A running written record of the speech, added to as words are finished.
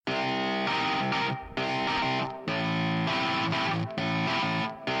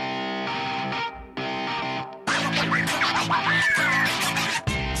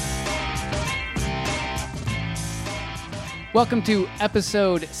Welcome to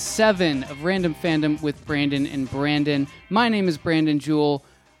episode 7 of Random Fandom with Brandon and Brandon. My name is Brandon Jewell.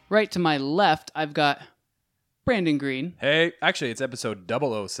 Right to my left, I've got Brandon Green. Hey, actually, it's episode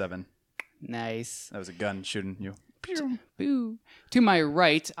 007. Nice. That was a gun shooting you. Boo. To my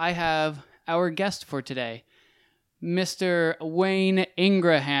right, I have our guest for today, Mr. Wayne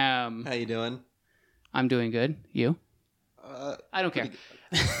Ingraham. How you doing? I'm doing good. You? I don't care.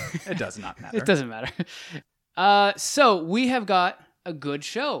 It does not matter. It doesn't matter. So we have got a good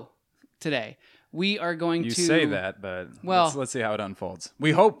show today. We are going You to say that, but Well, let's see how it unfolds.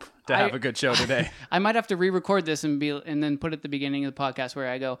 We hope to have a good show today. I might have to re-record this and then put at the beginning of the podcast where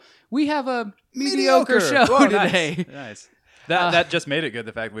I go, "We have a mediocre show Whoa, today." Nice. That just made it good.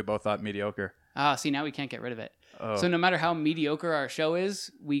 The fact we both thought mediocre. See, now we can't get rid of it. Oh. So no matter how mediocre our show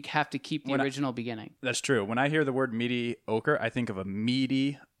is, we have to keep the When original beginning. That's true. When I hear the word mediocre, I think of a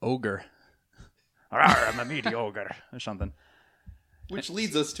meaty ogre. I'm a mediocre or something. Which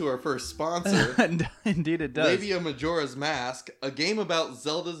leads us to our first sponsor, Indeed, it does. Labia Majora's Mask, a game about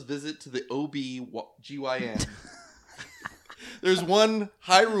Zelda's visit to the OB-GYN. There's one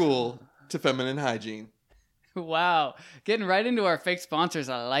high rule to feminine hygiene. Wow, getting right into our fake sponsors.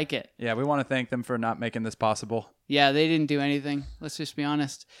 I like it. Yeah, we want to thank them for not making this possible. Yeah, they didn't do anything. Let's just be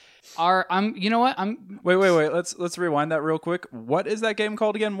honest. You know what? Wait. Let's rewind that real quick. What is that game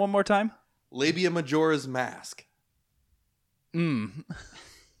called again? One more time. Labia Majora's Mask. Okay.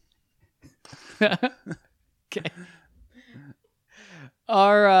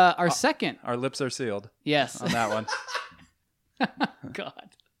 Our second. Our lips are sealed. Yes. On that one.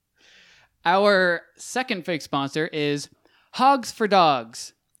 God. Our second fake sponsor is Hogs for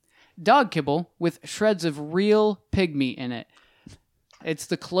Dogs. Dog kibble with shreds of real pig meat in it. It's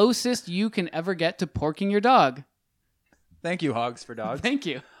the closest you can ever get to porking your dog. Thank you, Hogs for Dogs. Thank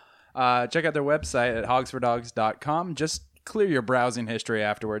you. Check out their website at hogsfordogs.com. Just clear your browsing history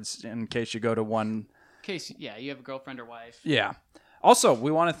afterwards in case you go to one. In case, you have a girlfriend or wife. Yeah. Also,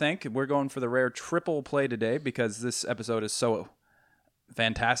 we want to thank, we're going for the rare triple play today because this episode is so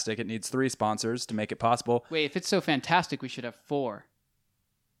fantastic. It needs 3 sponsors to make it possible. Wait, if it's so fantastic, we should have 4.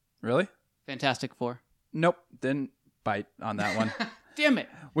 Really? Fantastic 4. Nope. Didn't bite on that one. Damn it.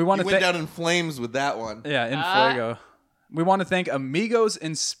 We want You to went down in flames with that one. Yeah, in fuego. We want to thank Amigos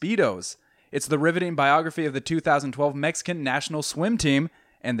in Speedos. It's the riveting biography of the 2012 Mexican national swim team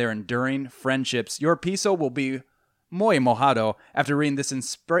and their enduring friendships. Your piso will be muy mojado after reading this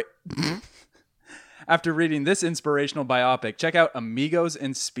inspirational biopic. Check out Amigos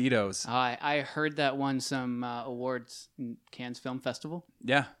in Speedos. I heard that won some awards in Cannes Film Festival.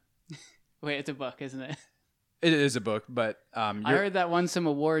 Yeah, Wait, it's a book, isn't it? it is a book, but I heard that won some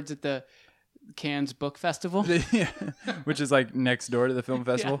awards at the Cannes Book Festival. which is like next door to the film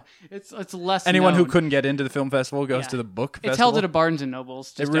festival. Yeah, it's less Anyone who known. couldn't get into the film festival goes Yeah. to the book festival. It's held at a Barnes and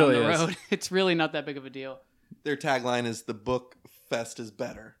Nobles just It really down the is. road. It's really not that big of a deal. Their tagline is "The Book Fest is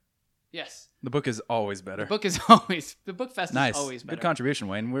better." Yes. The book is always better. The book fest Nice. is always better. Good contribution,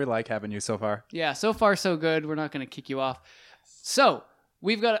 Wayne. We like having you so far. Yeah, so far so good. We're not going to kick you off. So,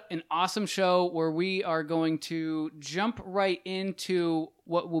 we've got an awesome show where we are going to jump right into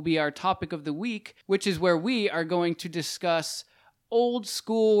what will be our topic of the week, which is where we are going to discuss old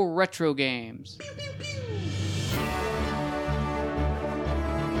school retro games.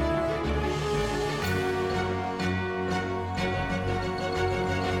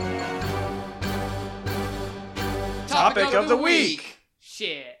 Topic of the week.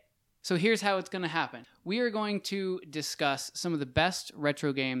 Shit. So here's how it's going to happen. We are going to discuss some of the best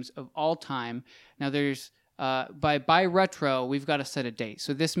retro games of all time. Now there's by retro, we've got to set a date.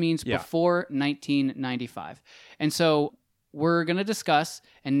 So this means before 1995. And so we're going to discuss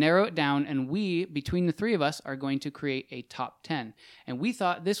and narrow it down, and we, between the 3 of us, are going to create a top 10. And we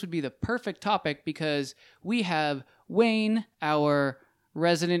thought this would be the perfect topic because we have Wayne, our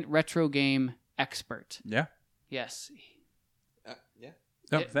resident retro game expert. Yeah. Yes. Yeah.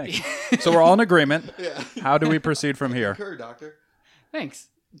 Oh, thanks. So we're all in agreement. Yeah. How do we proceed from here? Concur, doctor. Thanks.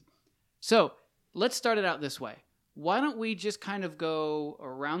 So let's start it out this way. Why don't we just kind of go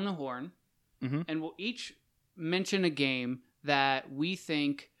around the horn, and we'll each mention a game that we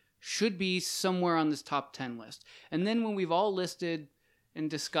think should be somewhere on this top 10 list. And then when we've all listed and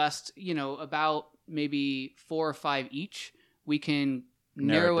discussed, about maybe 4 or 5 each, we can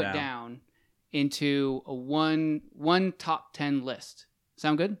narrow it down into a one top 10 list.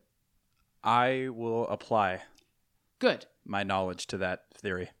 Sound good? I will apply Good. my knowledge to that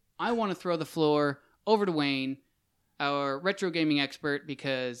theory. I want to throw the floor over to Wayne, our retro gaming expert,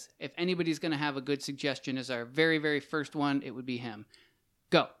 because if anybody's going to have a good suggestion as our very, very first one, it would be him.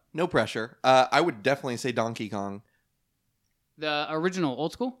 Go. No pressure. I would definitely say Donkey Kong. The original,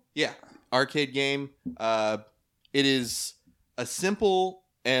 old school? Yeah, arcade game. It is a simple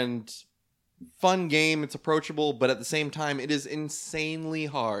and fun game. It's approachable, but at the same time, it is insanely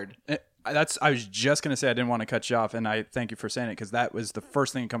hard. I was just gonna say I didn't want to cut you off, and I thank you for saying it because that was the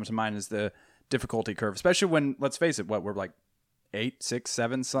first thing that comes to mind is the difficulty curve, especially when, let's face it, we're like 8, 6,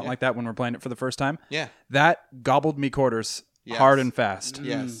 7, something like that when we're playing it for the first time. Yeah. That gobbled me quarters Yes. hard and fast.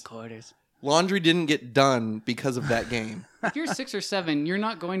 Yes. Quarters. Laundry didn't get done because of that game. If you're 6 or 7, you're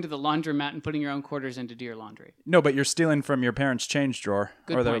not going to the laundromat and putting your own quarters into do your laundry. No, but you're stealing from your parents' change drawer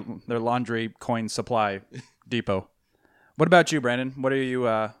Good or point. their laundry coin supply depot. What about you, Brandon? What are you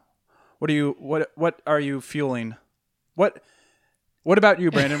what are you fueling? What about you,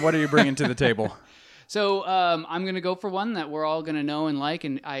 Brandon? What are you bringing to the table? So I'm going to go for one that we're all going to know and like,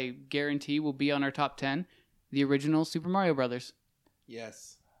 and I guarantee will be on our top 10. The original Super Mario Brothers.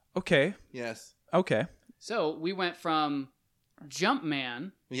 Yes. Okay. Yes. Okay. So we went from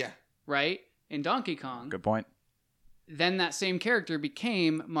Jumpman, Yeah. right, in Donkey Kong. Good point. Then that same character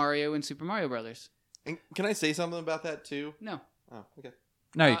became Mario in Super Mario Brothers. And can I say something about that too? No. Oh, okay.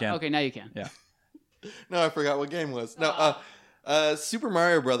 Now you can. Okay, now you can. Yeah. No, I forgot what game was. No, Super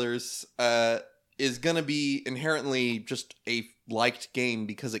Mario Brothers is gonna be inherently just a liked game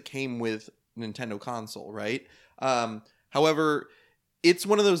because it came with Nintendo console, right? However, it's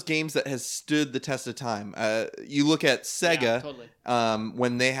one of those games that has stood the test of time. You look at Sega, Yeah, totally.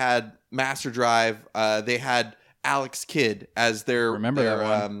 when they had Master Drive, they had Alex Kidd as their Remember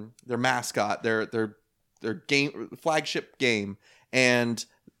that one. their mascot, their game flagship game, and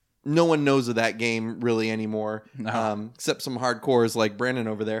no one knows of that game really anymore, No. except some hardcores like Brandon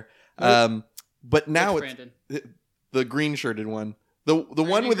over there. But now Which it's Brandon? the green shirted one, the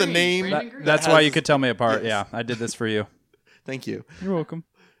one with the Green. name. Brandon Green. That's has- why you could tell me apart. Yes. Yeah, I did this for you. Thank you. You're welcome.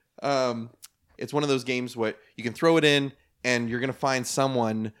 It's one of those games where you can throw it in, and you're gonna find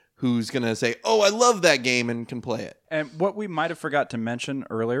someone who's gonna say, "Oh, I love that game," and can play it. And what we might have forgot to mention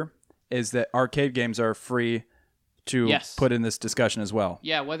earlier is that arcade games are free to Yes. put in this discussion as well.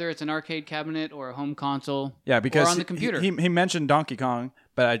 Yeah, whether it's an arcade cabinet or a home console. Yeah, because on the computer. He mentioned Donkey Kong,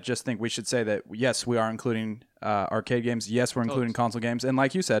 but I just think we should say that yes, we are including arcade games. Yes, we're including console games, and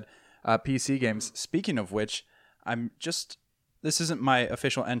like you said, PC games. Speaking of which, this isn't my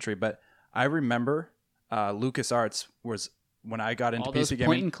official entry, but I remember LucasArts was when I got into All those PC point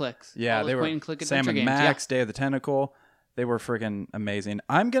gaming. and clicks. Yeah, All those they were point and click Sam adventure and games. Max, Day of the Tentacle. They were freaking amazing.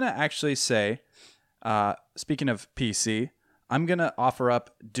 I'm gonna actually say, speaking of PC, I'm gonna offer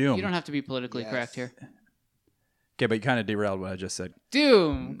up Doom. You don't have to be politically Yes. correct here. Okay, but you kind of derailed what I just said.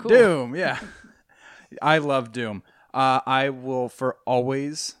 Cool. Doom, yeah. I love Doom. I will for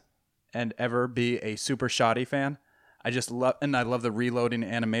always and ever be a super shoddy fan. I love the reloading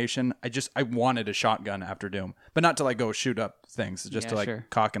animation. I wanted a shotgun after Doom, but not to like go shoot up things, just Yeah, to like sure.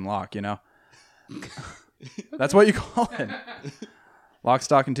 cock and lock, you know? That's what you call it. Lock,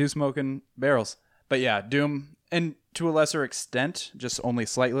 stock, and two smoking barrels. But yeah, Doom, and to a lesser extent, just only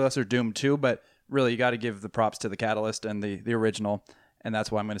slightly lesser, Doom 2, but really you got to give the props to the Catalyst and the original, and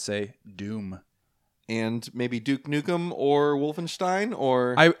that's why I'm going to say Doom. And maybe Duke Nukem or Wolfenstein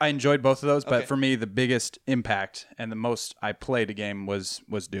or I enjoyed both of those, but Okay. for me, the biggest impact and the most I played a game was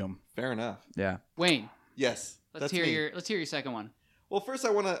Doom. fair enough. Yeah. Wayne, Yes, let's that's hear me. let's hear your second one. Well, first I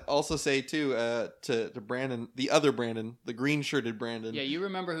want to also say too to Brandon, the other Brandon, the green shirted Brandon. Yeah, you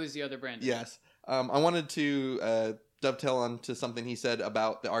remember who's the other Brandon? Yes. I wanted to dovetail on to something he said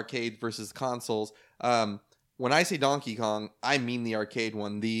about the arcade versus consoles. When I say Donkey Kong, I mean the arcade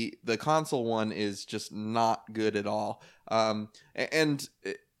one. The console one is just not good at all. And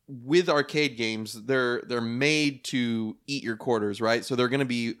with arcade games, they're made to eat your quarters, right? So they're going to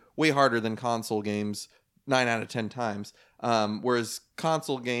be way harder than console games 9 out of 10 times. Whereas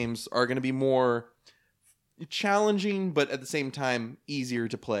console games are going to be more challenging, but at the same time easier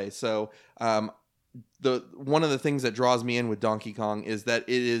to play. So the one of the things that draws me in with Donkey Kong is that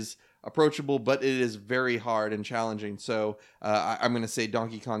it is approachable, but it is very hard and challenging. So I'm going to say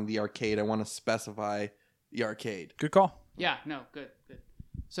Donkey Kong the arcade. I want to specify the arcade. Good call. Yeah, no, good.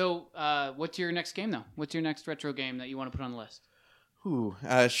 So, what's your next game, though? What's your next retro game that you want to put on the list? Ooh,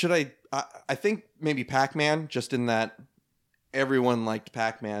 should I think maybe Pac-Man, just in that everyone liked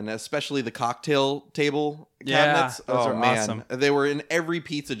Pac-Man, especially the cocktail table Yeah, cabinets. those Oh, are man. awesome. They were in every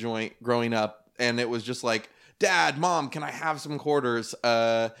pizza joint growing up, and it was just like, Dad, Mom, can I have some quarters?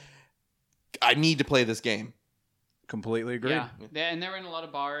 I need to play this game. Completely agreed. Yeah, and they were in a lot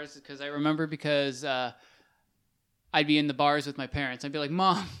of bars because I remember I'd be in the bars with my parents. I'd be like,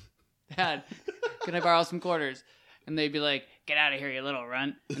 Mom, Dad, can I borrow some quarters? And they'd be like, get out of here, you little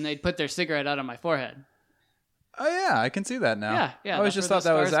runt. And they'd put their cigarette out on my forehead. Oh yeah, I can see that now. Yeah. I always that's just where thought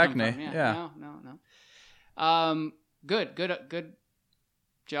that the was scars come acne. from. Yeah. No. Good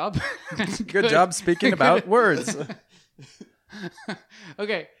job. Good job speaking about words.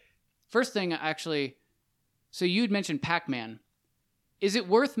 Okay. First thing, actually, so you'd mentioned Pac-Man. Is it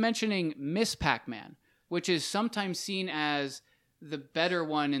worth mentioning Miss Pac-Man, which is sometimes seen as the better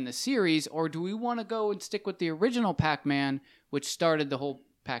one in the series, or do we want to go and stick with the original Pac-Man, which started the whole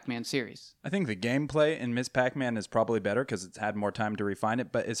Pac-Man series? I think the gameplay in Miss Pac-Man is probably better because it's had more time to refine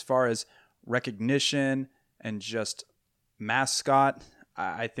it. But as far as recognition and just mascot,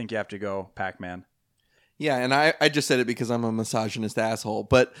 I think you have to go Pac-Man. Yeah, and I just said it because I'm a misogynist asshole,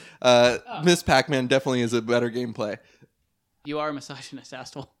 but Miss Pac-Man definitely is a better gameplay. You are a misogynist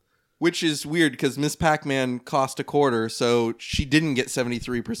asshole. Which is weird because Miss Pac-Man cost $0.25, so she didn't get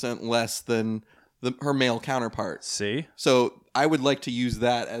 73% less than her male counterpart. See? So I would like to use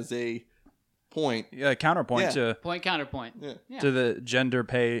that as a point. Yeah, counterpoint Point counterpoint. Yeah. to the gender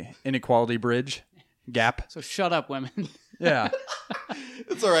pay inequality bridge gap. So shut up, women. Yeah.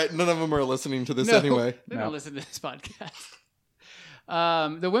 It's all right. None of them are listening to this No, anyway. They No. don't listen to this podcast.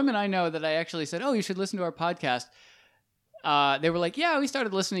 The women I know that I actually said, "Oh, you should listen to our podcast." They were like, "Yeah, we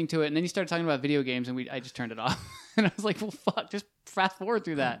started listening to it," and then you started talking about video games, and I just turned it off. And I was like, "Well, fuck, just fast forward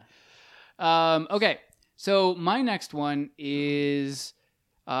through that." Okay, so my next one is,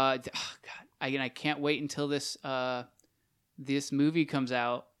 God, I can't wait until this movie comes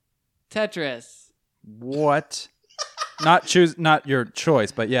out. Tetris. What? Not your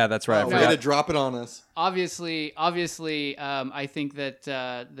choice, but yeah, that's right. I Way forgot. to drop it on us. Obviously, I think that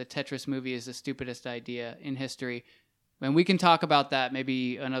the Tetris movie is the stupidest idea in history. And we can talk about that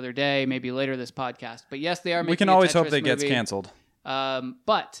maybe another day, maybe later this podcast. But yes, they are making We can a always Tetris hope that it gets movie. canceled.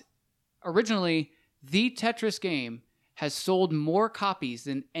 But originally, the Tetris game has sold more copies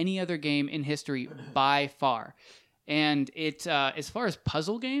than any other game in history by far. And it, as far as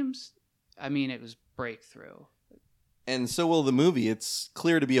puzzle games, I mean, it was breakthrough. And so will the movie. It's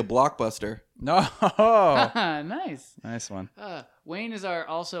clear to be a blockbuster. No. Nice. Nice one. Wayne is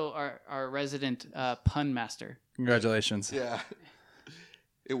also our resident pun master. Congratulations. Yeah.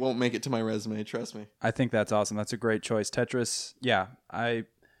 It won't make it to my resume, trust me. I think that's awesome. That's a great choice. Tetris, yeah. I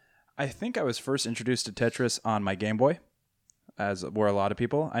think I was first introduced to Tetris on my Game Boy, as were a lot of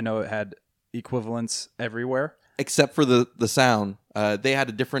people. I know it had equivalents everywhere. Except for the sound. They had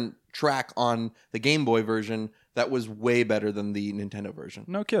a different track on the Game Boy version that was way better than the Nintendo version.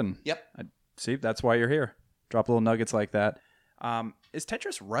 No kidding. Yep. See, that's why you're here. Drop little nuggets like that. Is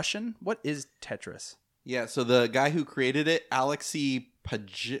Tetris Russian? What is Tetris? Yeah, so the guy who created it, Alexei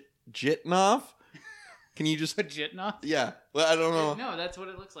Pajitnov. Can you just... Pajitnov? Yeah. Well, I don't know. No, that's what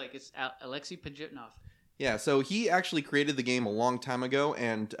it looks like. It's Alexei Pajitnov. Yeah, so he actually created the game a long time ago,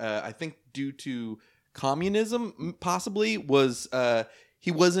 and I think due to communism, possibly,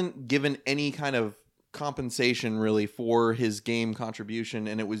 he wasn't given any kind of compensation really for his game contribution,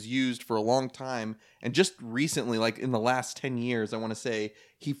 and it was used for a long time. And just recently, like in the last 10 years, I want to say,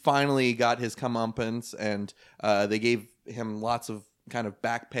 he finally got his comeuppance, and they gave him lots of kind of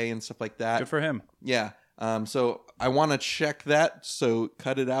back pay and stuff like that. Good for him. Yeah. So I want to check that, so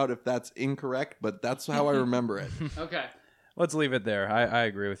cut it out if that's incorrect, but that's how I remember it. Okay. Let's leave it there. I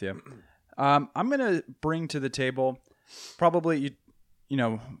agree with you. I'm going to bring to the table probably,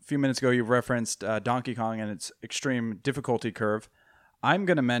 a few minutes ago you referenced Donkey Kong and its extreme difficulty curve. I'm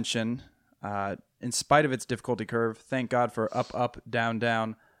going to mention, in spite of its difficulty curve, thank God for up, up, down,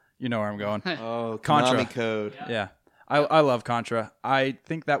 down. You know where I'm going. Oh, Contra. Konami Code. Yeah. I love Contra. I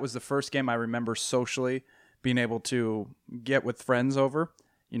think that was the first game I remember socially being able to get with friends over,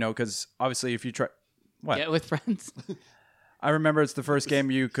 because obviously if you try... What? Get with friends. I remember it's the first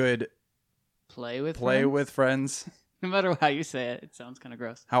game you could Play with friends. No matter how you say it, it sounds kind of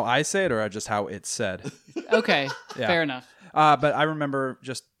gross. How I say it or just how it's said. Okay, Yeah. fair enough. But I remember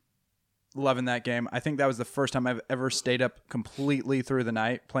just loving that game. I think that was the first time I've ever stayed up completely through the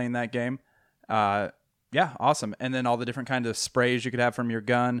night playing that game. Yeah, awesome. And then all the different kinds of sprays you could have from your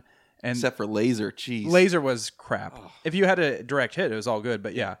gun. And Except for laser. Jeez. laser was crap. Oh. If you had a direct hit, it was all good.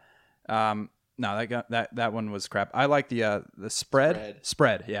 But yeah, no, that one was crap. I like the spread.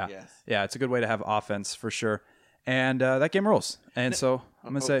 Spread, yeah. Yes. Yeah, it's a good way to have offense for sure. And that game rules. And so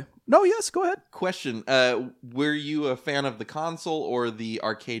I'm going to say, no, yes, go ahead. Question. Were you a fan of the console or the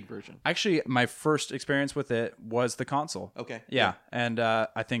arcade version? Actually, my first experience with it was the console. Okay. Yeah, and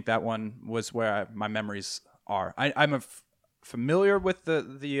I think that one was where my memories are. I'm familiar with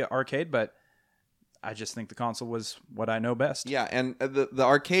the arcade, but I just think the console was what I know best. Yeah, and the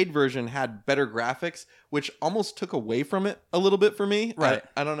arcade version had better graphics, which almost took away from it a little bit for me. Right.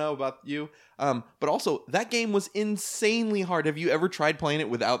 I don't know about you. But also, that game was insanely hard. Have you ever tried playing it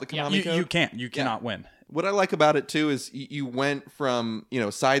without the Konami code? You can't. You cannot win. What I like about it, too, is you went from,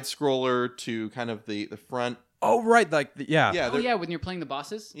 side scroller to kind of the front. Oh, right. Like, yeah. Yeah, Oh yeah, when you're playing the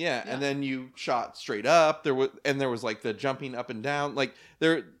bosses. yeah, and then you shot straight up. There was like the jumping up and down. Like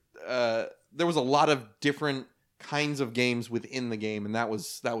there was a lot of different kinds of games within the game, and that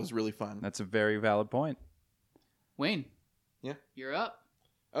was really fun. That's a very valid point. Wayne. Yeah. You're up.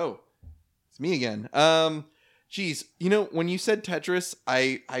 Oh, it's me again. Geez, when you said Tetris,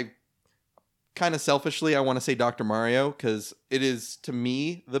 I kind of selfishly I want to say Dr. Mario because it is to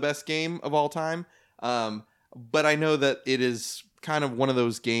me the best game of all time. But I know that it is kind of one of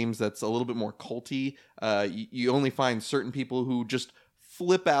those games that's a little bit more culty. You only find certain people who just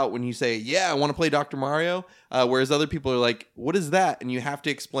flip out when you say, yeah, I want to play Dr. Mario. Whereas other people are like, what is that? And you have to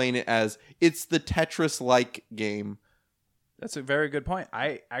explain it as it's the Tetris-like game. That's a very good point.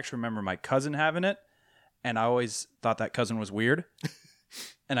 I actually remember my cousin having it, and I always thought that cousin was weird.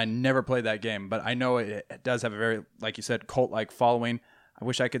 And I never played that game, but I know it does have a very, like you said, cult-like following. I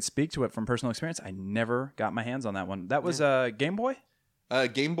wish I could speak to it from personal experience. I never got my hands on that one. That was Game Boy?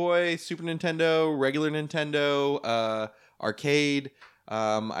 Game Boy, Super Nintendo, regular Nintendo, arcade.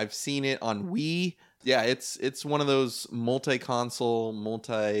 I've seen it on Wii. Yeah, it's one of those multi-console,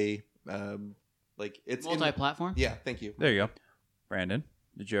 it's Multi-platform. yeah, thank you. There you go. Brandon,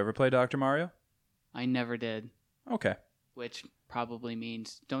 did you ever play Dr. Mario? I never did, Okay. which probably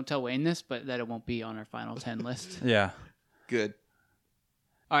means don't tell Wayne this, but that it won't be on our final 10 list. Yeah. Good.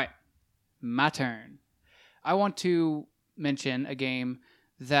 All right, my turn. I want to mention a game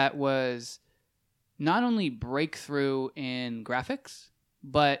that was not only breakthrough in graphics,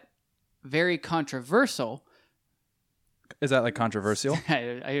 but very controversial. Is that like controversial?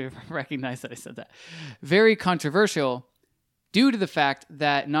 I recognize that I said that. Very controversial due to the fact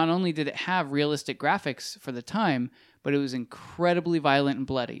that not only did it have realistic graphics for the time, but it was incredibly violent and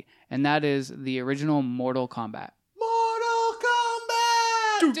bloody. And that is the original Mortal Kombat. Mortal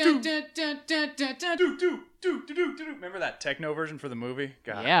Kombat! Dun, dun, dun, dun, dun, dun. Remember that techno version for the movie?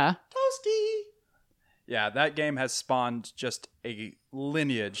 God. Yeah. Toasty! Yeah, that game has spawned just a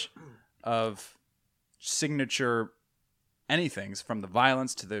lineage of signature anythings from the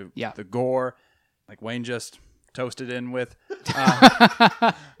violence to the gore, like Wayne just toasted in with.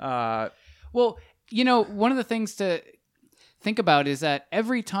 Well, one of the things to think about is that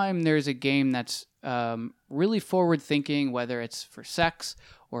every time there's a game that's really forward-thinking, whether it's for sex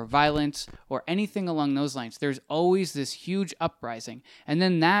or violence or anything along those lines, there's always this huge uprising. And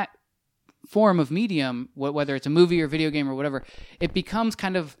then that form of medium, whether it's a movie or video game or whatever, it becomes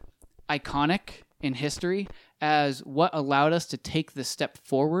kind of iconic in history as what allowed us to take the step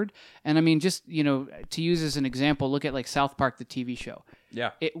forward. And I mean, just, to use as an example, look at like South Park, the TV show.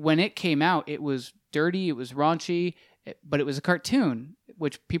 Yeah. When it came out, it was dirty, it was raunchy, but it was a cartoon,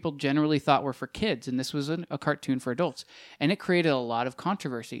 which people generally thought were for kids. And this was a cartoon for adults. And it created a lot of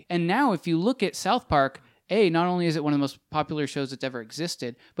controversy. And now if you look at South Park, A, not only is it one of the most popular shows that's ever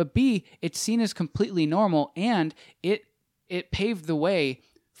existed, but B, it's seen as completely normal, and it paved the way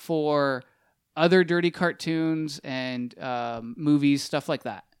for other dirty cartoons and movies, stuff like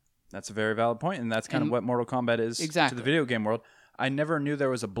that. That's a very valid point, and that's kind of what Mortal Kombat is to the video game world. I never knew there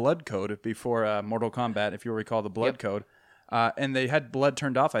was a blood code before Mortal Kombat, if you recall the blood code. And they had blood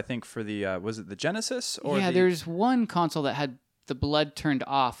turned off, I think, for the, was it the Genesis? There's one console that had the blood turned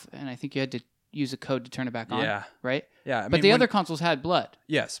off, and I think you had to use a code to turn it back on. Yeah. Right? Yeah. But the other consoles had blood.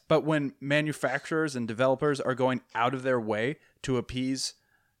 Yes, but when manufacturers and developers are going out of their way to appease,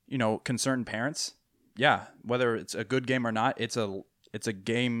 concerned parents, whether it's a good game or not, it's a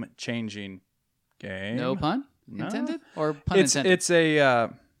game-changing game. No pun intended? Or pun intended? It's a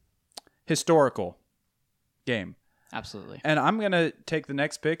historical game. Absolutely. And I'm going to take the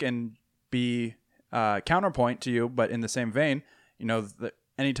next pick and be counterpoint to you, but in the same vein,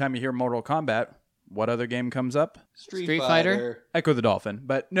 anytime you hear Mortal Kombat, what other game comes up? Street Fighter. Echo the Dolphin.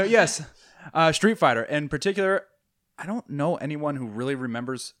 But no, yes, Street Fighter. In particular, I don't know anyone who really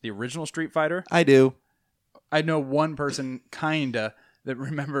remembers the original Street Fighter. I do. I know one person, kinda, that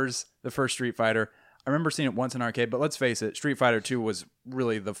remembers the first Street Fighter. I remember seeing it once in arcade, but let's face it, Street Fighter 2 was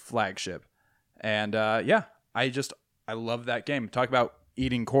really the flagship. And I love that game. Talk about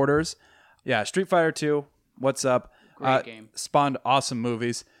eating quarters. Yeah, Street Fighter 2, what's up? Great game. Spawned awesome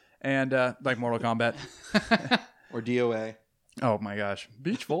movies. And like Mortal Kombat. Or DOA. Oh my gosh.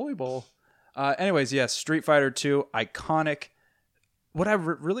 Beach volleyball. Anyways, yes, Street Fighter 2, iconic. What I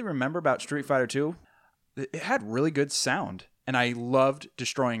really remember about Street Fighter 2, it had really good sound, and I loved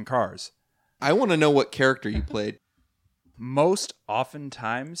destroying cars. I want to know what character you played. Most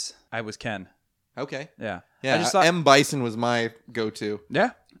oftentimes, I was Ken. Okay. Yeah. Yeah, I just thought, M. Bison was my go-to.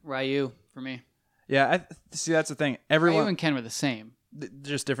 yeah. Ryu for me. Yeah. See, that's the thing. Ryu Everyone, and Ken were the same.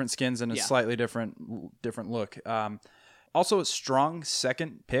 just different skins and a Yeah. slightly different look. Also, a strong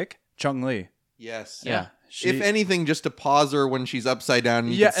second pick, Chun-Li. Yes. Yeah. If anything, just to pause her when she's upside down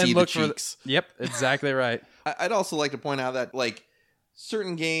and you can see the cheeks. Yep, exactly right. I'd also like to point out that, like,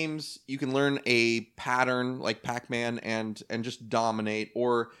 certain games you can learn a pattern like Pac-Man and just dominate,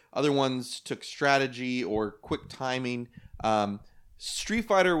 or other ones took strategy or quick timing. Street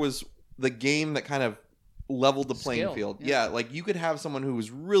Fighter was the game that kind of leveled the playing Skill, field. yeah. Yeah, like you could have someone who was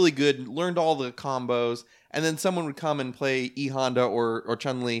really good, learned all the combos, and then someone would come and play E Honda or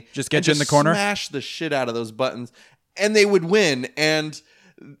Chun-Li, Just get and you in the corner? smash the shit out of those buttons, and they would win. And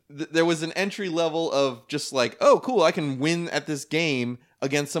there was an entry level of just like, oh, cool, I can win at this game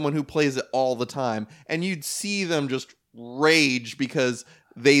against someone who plays it all the time. And you'd see them just rage because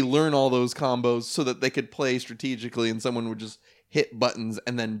they learn all those combos so that they could play strategically, and someone would just hit buttons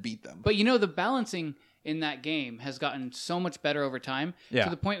and then beat them. But you know, the balancing in that game has gotten so much better over time, Yeah. to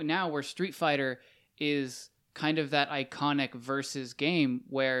the point now where Street Fighter is kind of that iconic versus game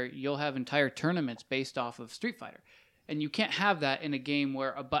where you'll have entire tournaments based off of Street Fighter. And you can't have that in a game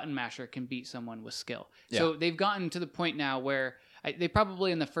where a button masher can beat someone with skill. So they've gotten to the point now where they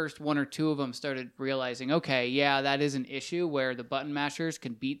probably in the first one or two of them started realizing, okay, yeah, that is an issue where the button mashers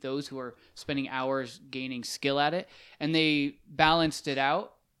can beat those who are spending hours gaining skill at it. And they balanced it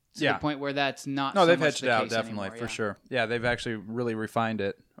out to Yeah. the point where that's not No, so they've much hedged the it out, case definitely, anymore, for yeah. sure. Yeah, they've actually really refined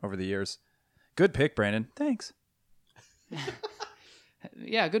it over the years. Good pick, Brandon. Thanks.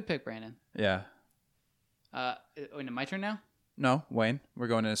 Yeah, good pick, Brandon. Yeah. My turn now? No, Wayne, we're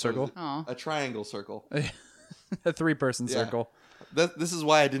going in a circle. Oh, A triangle circle. A 3-person Yeah. circle. This is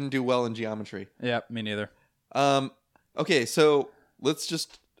why I didn't do well in geometry. Yeah, me neither. Okay, so let's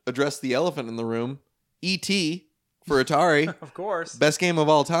just address the elephant in the room. E.T. for Atari. Of course. Best game of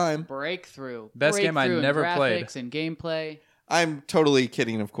all time. breakthrough. Best game I Breakthrough in never played. graphics and gameplay. I'm totally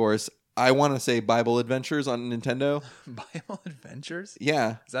kidding, of course. I want to say Bible Adventures on Nintendo. Bible Adventures?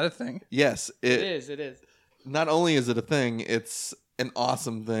 Yeah. Is that a thing? Yes. It is. Not only is it a thing, it's an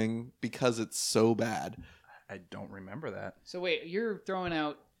awesome thing because it's so bad. I don't remember that. So wait, you're throwing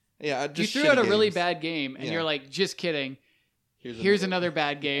out... Yeah, You just threw out a shitty really games. bad game, and Yeah. you're like, just kidding. Here's another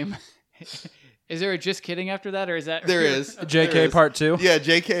bad game. Is there a just kidding after that, or is that... There is. There JK is. Part 2? Yeah,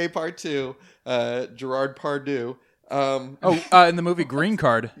 JK Part 2. Gerard Pardue. In the movie Green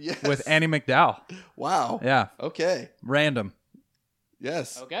Card Yes. with Annie McDowell. Wow. Yeah, Okay. random.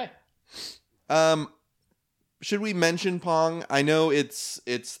 Yes. Okay. Should we mention Pong? I know it's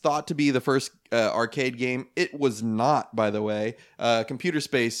thought to be the first arcade game. It was not, by the way. Computer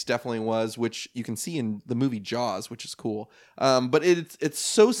Space definitely was, which you can see in the movie Jaws, which is cool. But it's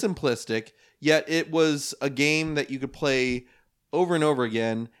so simplistic, yet it was a game that you could play over and over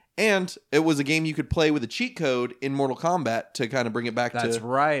again. And it was a game you could play with a cheat code in Mortal Kombat to kind of bring it back That's to...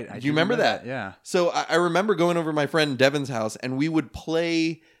 right. Do you remember that? Yeah. So I remember going over to my friend Devin's house, and we would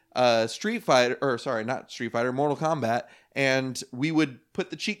play not Street Fighter, Mortal Kombat, and we would put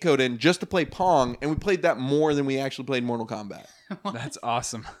the cheat code in just to play Pong, and we played that more than we actually played Mortal Kombat. That's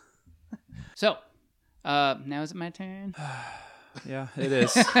awesome. So, now is it my turn? Yeah, it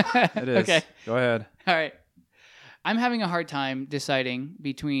is. It is. Okay. Go ahead. All right. I'm having a hard time deciding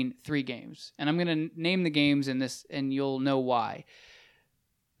between three games, and I'm going to name the games in this, and you'll know why.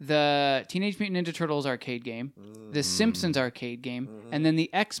 The Teenage Mutant Ninja Turtles arcade game, the Simpsons arcade game, and then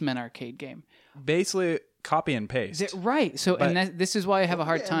the X-Men arcade game. Basically, copy and paste. Right. So, But- this is why I have a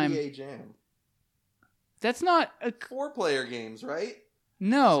hard time. NBA Jam. That's not a 4-player games, right?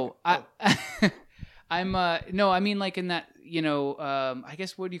 no. Oh. I'm no. I mean, like in that, I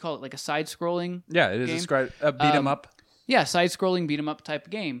guess what do you call it? Like a side-scrolling. Yeah, it is game. described a beat 'em up. Yeah, side-scrolling beat 'em up type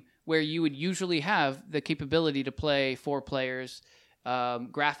of game where you would usually have the capability to play 4 players.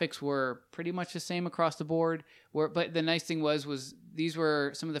 Graphics were pretty much the same across the board. But the nice thing was these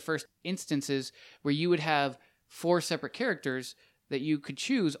were some of the first instances where you would have 4 separate characters that you could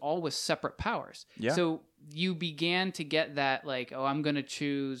choose, all with separate powers. Yeah. So you began to get that, like, oh, I'm going to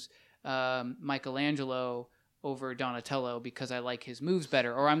choose Michelangelo over Donatello because I like his moves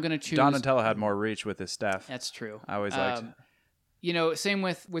better, or I'm going to choose. Donatello had more reach with his staff. That's true. I always liked. Same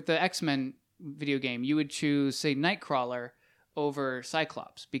with the X-Men video game. You would choose, say, Nightcrawler over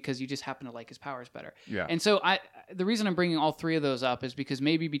Cyclops because you just happen to like his powers better. Yeah. And so the reason I'm bringing all 3 of those up is because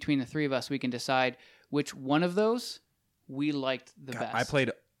maybe between the 3 of us we can decide which one of those we liked the best. I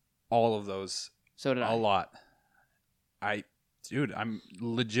played all of those So did I. A lot. Dude, I'm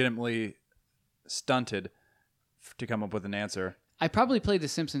legitimately stunted to come up with an answer. I probably played the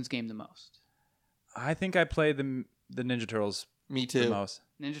Simpsons game the most. I think I played the Ninja Turtles Me the too. most.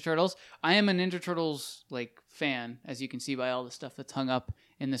 Ninja Turtles. I am a Ninja Turtles fan, as you can see by all the stuff that's hung up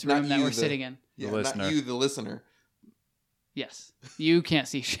in this Not room that you, we're the- sitting in. Yeah, The listener. not you, the listener. Yes, you can't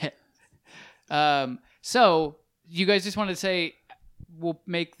see shit. So you guys just wanted to say we'll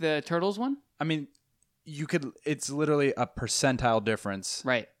make the Turtles one, I mean, it's literally a percentile difference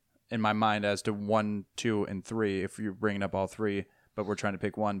right? in my mind as to 1, 2, and 3 if you're bringing up all 3, but we're trying to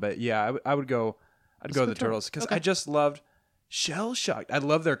pick one. But yeah, I would go the go Turtles because Okay. I just loved Shell Shocked. I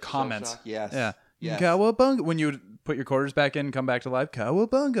love their comments. Shock, yes. Yeah. Yes. Cowabunga. When you would put your quarters back in, come back to life.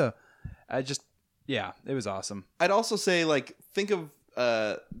 Cowabunga. It was awesome. I'd also say, like, think of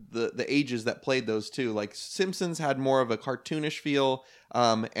the ages that played those too. Like, Simpsons had more of a cartoonish feel,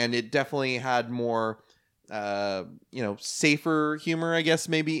 and it definitely had more, safer humor, I guess,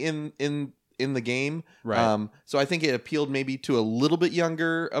 maybe in the game. Right. So I think it appealed maybe to a little bit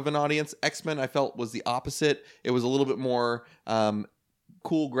younger of an audience. X-Men, I felt, was the opposite. It was a little bit more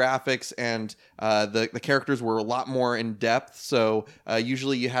cool graphics, and the characters were a lot more in depth. So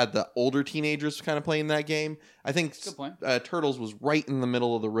usually you had the older teenagers kind of playing that game. I think Good point. Turtles was right in the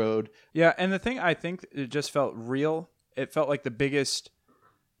middle of the road. Yeah, and the thing I think it just felt real. It felt like the biggest,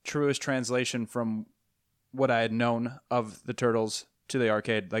 truest translation from what I had known of the Turtles to the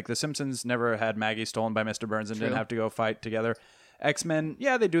arcade. Like the Simpsons never had Maggie stolen by Mr. Burns and True. didn't have to go fight together. X-Men,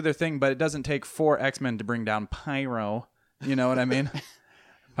 yeah, they do their thing, but it doesn't take 4 X-Men to bring down Pyro. You know what I mean?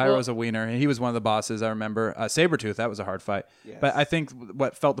 Pyro's a wiener. He was one of the bosses, I remember. Sabretooth, that was a hard fight. Yes. But I think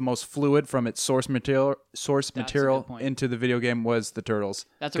what felt the most fluid from its source material good point. into the video game was the Turtles.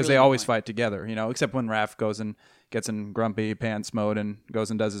 That's a Because really they good always point. fight together, except when Raph goes and gets in grumpy pants mode and goes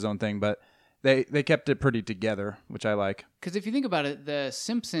and does his own thing. But they kept it pretty together, which I like. Because if you think about it, the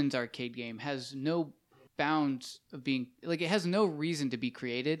Simpsons arcade game has no bounds of being like it has no reason to be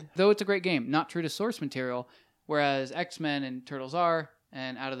created. Though it's a great game, not true to source material. Whereas X-Men and Turtles are,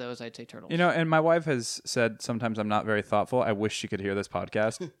 and out of those, I'd say Turtles. And my wife has said sometimes I'm not very thoughtful. I wish she could hear this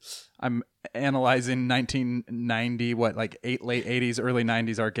podcast. I'm analyzing 1990, late 80s, early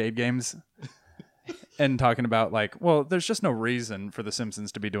 90s arcade games. And talking about there's just no reason for the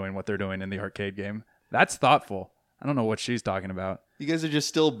Simpsons to be doing what they're doing in the arcade game. That's thoughtful. I don't know what she's talking about. You guys are just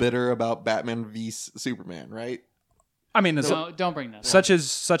still bitter about Batman v Superman, right? I mean, it's No, don't bring that up. such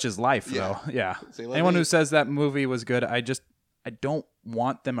is life, Yeah. though. Yeah. Say, let Anyone me- who says that movie was good, I don't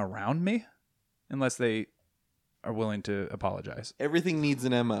want them around me unless they are willing to apologize. Everything needs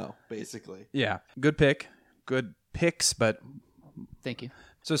an MO, basically. Yeah. Good pick. Good picks, but Thank you.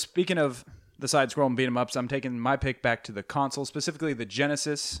 so speaking of the side scroll and beat 'em ups, I'm taking my pick back to the console, specifically the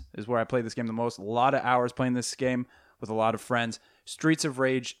Genesis is where I played this game the most. A lot of hours playing this game with a lot of friends. Streets of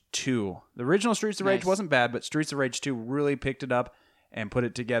Rage 2. The original Streets of Rage Nice. wasn't bad, but Streets of Rage 2 really picked it up and put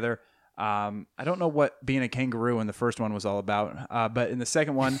it together. I don't know what being a kangaroo in the first one was all about, but in the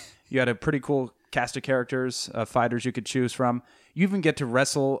second one, you had a pretty cool cast of characters, fighters you could choose from. You even get to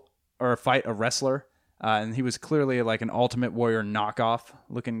wrestle or fight a wrestler, and he was clearly like an Ultimate Warrior knockoff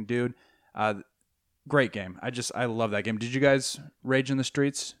looking dude. Great game. I love that game. Did you guys rage in the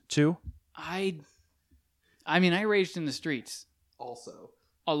streets too? I raged in the streets Also,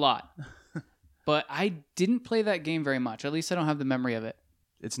 a lot, but I didn't play that game very much. At least I don't have the memory of it.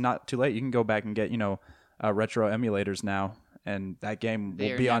 It's not too late. You can go back and get retro emulators now, and that game They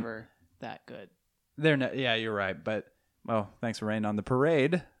will are be on. never that good. Yeah, you're right. But thanks for raining on the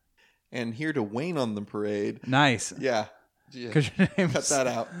parade. and here to wane on the parade. Nice. Yeah. Because your name's Cut that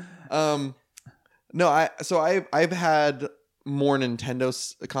out. No, I've had more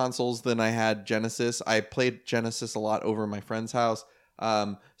Nintendo consoles than I had Genesis. I played Genesis a lot over at my friend's house.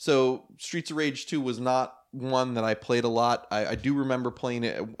 So Streets of Rage 2 was not one that I played a lot. I do remember playing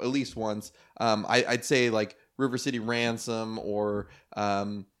it at least once. I'd say like River City Ransom or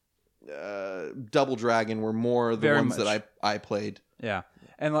Double Dragon were more the Very ones much. that I played. Yeah.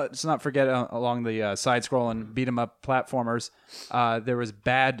 And let's not forget along the side scrolling beat 'em up platformers, there was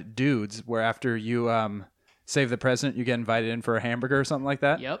Bad Dudes, where after you save the president, you get invited in for a hamburger or something like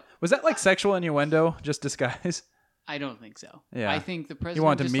that. Yep. Was that like sexual innuendo, just disguise? I don't think so. Yeah. I think the president You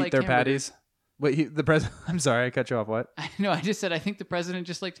want to just meet liked their hamburgers. patties? Wait, the president? I'm sorry, I cut you off. What? No, I just said I think the president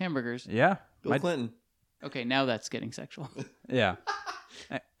just liked hamburgers. Yeah. Bill Clinton. Okay, now that's getting sexual. Yeah.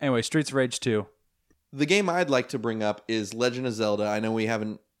 Anyway, Streets of Rage 2. The game I'd like to bring up is Legend of Zelda. I know we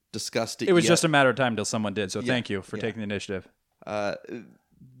haven't discussed it It was yet. just a matter of time till someone did, so Yeah, thank you for yeah. taking the initiative.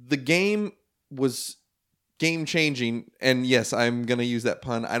 The game was game changing. And yes, I'm gonna use that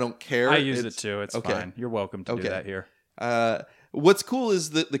pun. I don't care. I use it too. It's okay. fine. You're welcome to do that here. What's cool is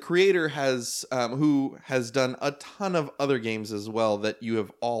that the creator has who has done a ton of other games as well that you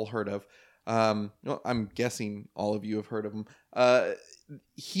have all heard of. I'm guessing all of you have heard of him.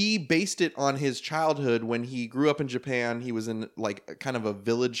 He based it on his childhood when he grew up in Japan. He was in like kind of a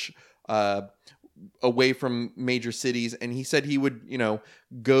village away from major cities, and he said he would,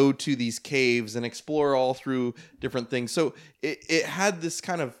 go to these caves and explore all through different things. So it had this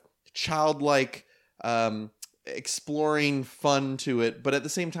kind of childlike exploring fun to it, but at the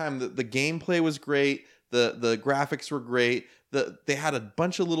same time the gameplay was great, the graphics were great. They had a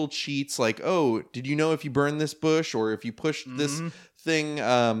bunch of little cheats like, oh, did you know if you burn this bush or if you push this thing,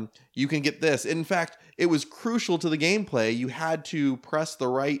 you can get this. In fact, it was crucial to the gameplay. You had to press the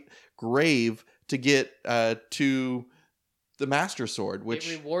right grave to get to the Master Sword, which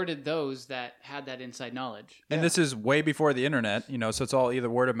it rewarded those that had that inside knowledge. And this is way before the internet, so it's all either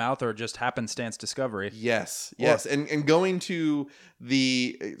word of mouth or just happenstance discovery. Yes. And going to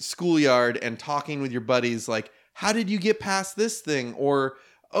the schoolyard and talking with your buddies like, how did you get past this thing? Or,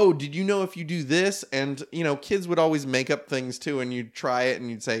 oh, did you know if you do this? And, kids would always make up things too, and you'd try it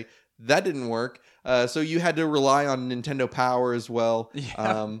and you'd say, that didn't work. So you had to rely on Nintendo Power as well.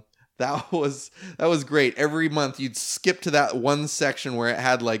 Yeah. That was great. Every month you'd skip to that one section where it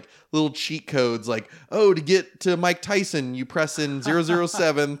had like little cheat codes like, oh, to get to Mike Tyson, you press in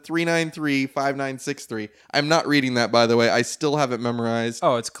 007-393-5963. I'm not reading that, by the way. I still have it memorized.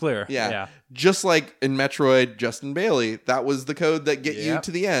 Oh, it's clear. Yeah. Just like in Metroid, Justin Bailey, that was the code that get you to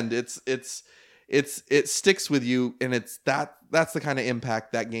the end. It sticks with you, and that's the kind of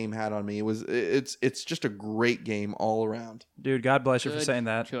impact that game had on me. It's just a great game all around. Dude, God bless you for saying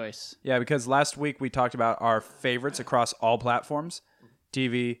that. Choice. Yeah, because last week we talked about our favorites across all platforms.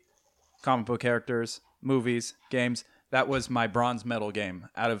 TV, comic book characters, movies, games. That was my bronze medal game.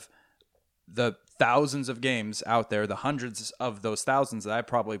 Out of the thousands of games out there, the hundreds of those thousands that I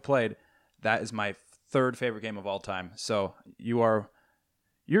probably played, that is my third favorite game of all time. So you're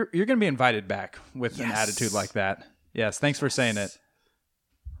going to be invited back with an attitude like that. Yes, thanks for saying it.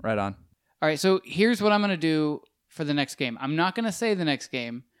 Right on. All right, so here's what I'm going to do for the next game. I'm not going to say the next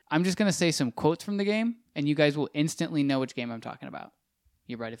game. I'm just going to say some quotes from the game, and you guys will instantly know which game I'm talking about.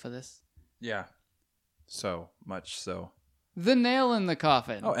 You ready for this? Yeah. So much so. The nail in the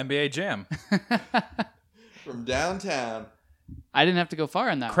coffin. Oh, NBA Jam. From downtown. I didn't have to go far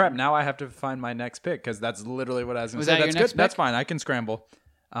on that Crap, one. now I have to find my next pick because that's literally what I was going to say. that your That's next good. That's pick? fine. I can scramble.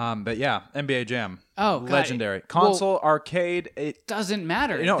 But yeah, NBA Jam. Oh, God. Legendary. Console, arcade, it Doesn't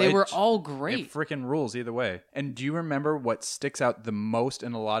matter. You know, They it- were all It great. freaking rules either way. And do you remember what sticks out the most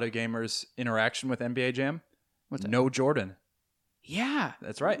in a lot of gamers' interaction with NBA Jam? What's that? No Jordan. Yeah.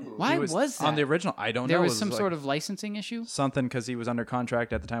 That's right. Why He was that? on the original? I don't know. There It was some like sort of licensing issue? something because he was under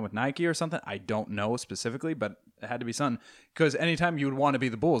contract at the time with Nike or something. I don't know specifically, but it had to be something. Because anytime you would want to be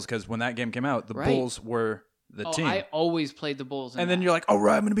the Bulls, because when that game came out, the Right. Bulls were the team. I always played the Bulls. And then you're like, all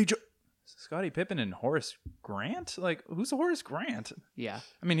right, I'm going to be Scottie Pippen and Horace Grant? Like, who's Horace Grant? Yeah.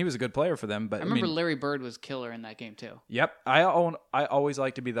 I mean, he was a good player for them, but I remember Larry Bird was killer in that game, too. Yep. I always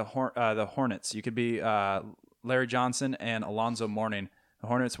like to be the Hornets. You could be Larry Johnson and Alonzo Mourning. The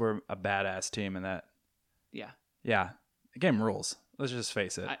Hornets were a badass team in that. Yeah. Yeah. The game rules. Let's just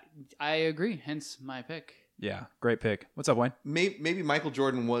face it. I agree. Hence my pick. Yeah. Great pick. What's up, Wayne? Maybe Michael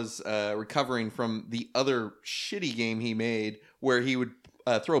Jordan was recovering from the other shitty game he made where he would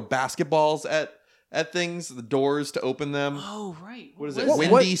throw basketballs at things, the doors to open them. Oh, right. What is was it? that?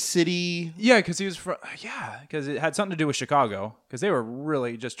 Windy City. Yeah, because he was from. Yeah, because it had something to do with Chicago. Because they were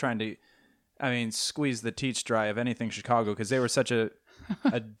really just trying to, squeeze the teats dry of anything Chicago. Because they were such a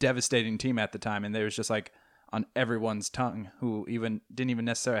devastating team at the time, and they was just like on everyone's tongue who didn't even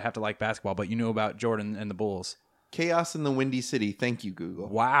necessarily have to like basketball, but you knew about Jordan and the Bulls. Chaos in the Windy City. Thank you, Google.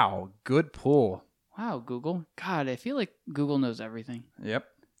 Wow, good pull. Wow, Google. God, I feel like Google knows everything. Yep.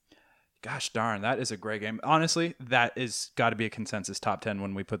 Gosh darn, that is a great game. Honestly, that is got to be a consensus top 10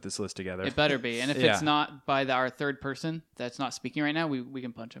 when we put this list together. It better be. And if Yeah. it's not by our third person that's not speaking right now, we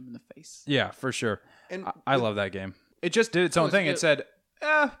can punch him in the face. Yeah, for sure. And I love that game. It just did its own thing. It said,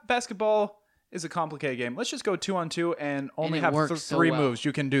 basketball is a complicated game. Let's just go 2-on-2 and only it have works so three well. moves.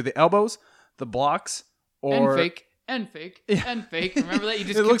 You can do the elbows, the blocks, or... And fake. And fake. Remember that? You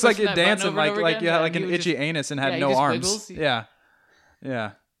just it keep looks like pushing you're that button dancing over and over like again, you had and like he an would itchy just- anus and had he no just arms. wiggles.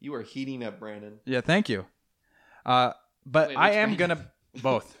 Yeah. you are heating up, Brandon. Yeah, thank you. But Wait, I which am Brandon? going to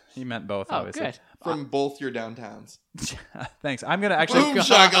Both. He meant both, Oh, obviously. good. From both your downtowns. Thanks. I'm gonna actually. Boom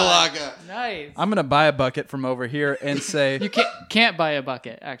shakalaka. Nice. I'm gonna buy a bucket from over here and say. You can't buy a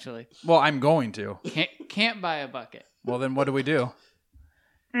bucket, actually. Well, I'm going to. Can't buy a bucket. Well, then what do we do?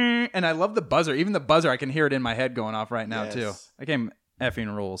 And I love the buzzer. Even the buzzer, I can hear it in my head going off right now, Yes. too. That game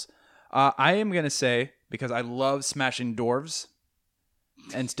effing rules. I am going to say, because I love smashing dwarves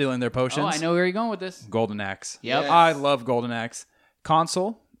and stealing their potions, Oh, I know where you're going with this. Golden Axe. Yep. Yes. I love Golden Axe.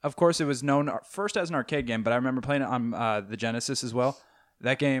 Console, of course, it was known first as an arcade game, but I remember playing it on the Genesis as well.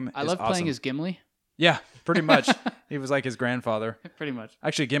 That game I is love awesome. playing as Gimli. Yeah, pretty much. He was like his grandfather. Pretty much.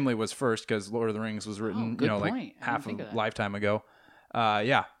 Actually, Gimli was first because Lord of the Rings was written, good like point. I didn't half think a of that. lifetime ago.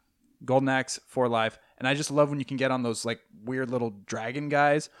 Yeah, Golden Axe for life, and I just love when you can get on those like weird little dragon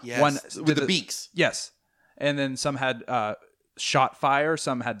guys. Yes. One with did the beaks. Yes, and then some had shot fire,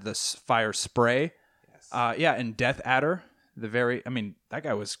 some had the fire spray. Yes. Yeah, and Death Adder. I mean, that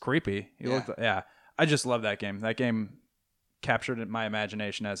guy was creepy. He Yeah. looked. Yeah, I just love that game. That game captured my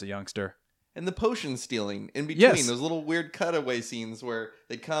imagination as a youngster. And the potion stealing in between. Yes. Those little weird cutaway scenes where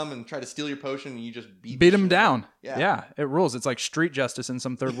they come and try to steal your potion and you just beat Beat the him shit down. out of Yeah, it rules. It's like street justice in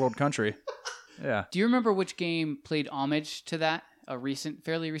some third world country. Yeah. Do you remember which game played homage to that? A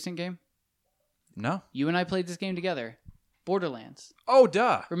fairly recent game? No. You and I played this game together. Borderlands. Oh,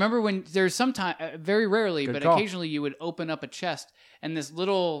 duh. Remember when there's sometime, very rarely, Good but call. occasionally you would open up a chest and this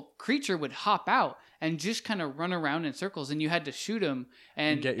little creature would hop out and just kind of run around in circles and you had to shoot him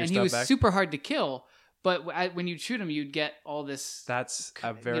and get your he stuff was back? super hard to kill. But when you'd shoot him, you'd get all this, That's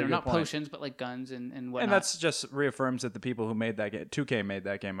a very good not point. potions, but like guns and whatnot. And that's just reaffirms that the people who made that game, 2K made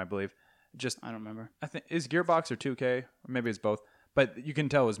that game, I believe. Just, I don't remember. I think, is Gearbox or 2K? Or maybe it's both. But you can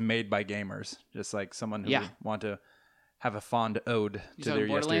tell it was made by gamers. Just like someone who Yeah. would want to have a fond ode You to saw their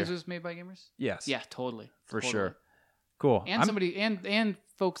Borderlands yesteryear. was made by gamers? Yes. Yeah, totally. For Totally. sure. Cool. And somebody and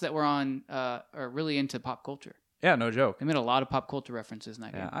folks that were on are really into pop culture. Yeah, no joke. They made a lot of pop culture references in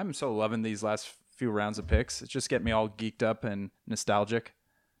that Yeah, game. I'm so loving these last few rounds of picks. It's just getting me all geeked up and nostalgic.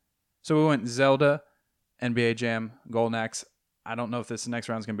 So we went Zelda, NBA Jam, Golden Axe. I don't know if this next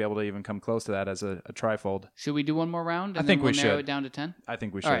round's going to be able to even come close to that as a trifold. Should we do one more round? I think we'll we narrow should. it down to 10? I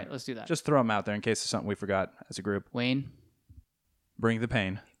think we should. All right, let's do that. Just throw them out there in case there's something we forgot as a group. Wayne, Bring the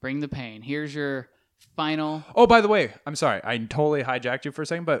pain. bring the pain. Here's your final. Oh, by the way, I'm sorry. I totally hijacked you for a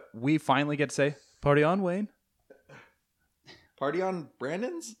second, but we finally get to say, party on, Wayne. Party on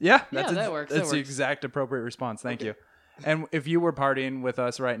Brandon's? Yeah, that works, that That's the works. exact appropriate response. Thank Okay. you. And if you were partying with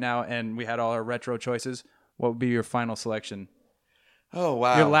us right now and we had all our retro choices, what would be your final selection? Oh,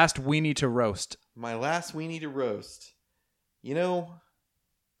 wow. Your last weenie to roast. My last weenie to roast. You know,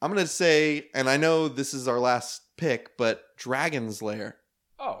 I'm going to say, and I know this is our last pick, but Dragon's Lair.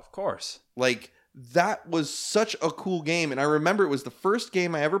 Oh, of course. Like, that was such a cool game. And I remember it was the first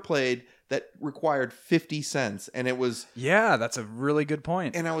game I ever played that required 50 cents. And it was, Yeah, that's a really good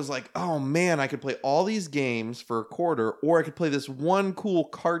point. and I was like, oh man, I could play all these games for a quarter, or I could play this one cool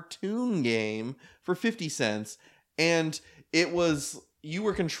cartoon game for 50 cents. And it was, you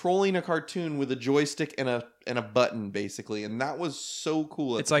were controlling a cartoon with a joystick and a button, basically. And that was so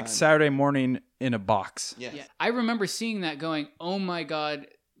cool. At It's the like time. Saturday morning in a box. Yes. Yeah, I remember seeing that going, oh my God,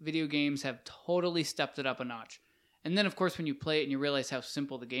 video games have totally stepped it up a notch. And then, of course, when you play it and you realize how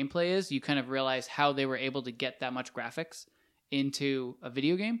simple the gameplay is, you kind of realize how they were able to get that much graphics into a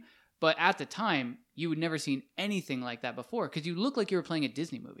video game. But at the time, you had never seen anything like that before because you look like you were playing a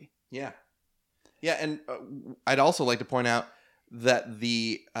Disney movie. Yeah. Yeah, and I'd also like to point out that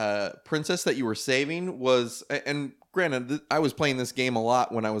the princess that you were saving was, and granted, I was playing this game a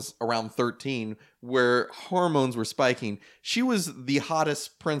lot when I was around 13, where hormones were spiking. She was the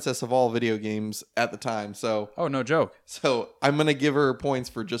hottest princess of all video games at the time. So Oh, no joke. I'm going to give her points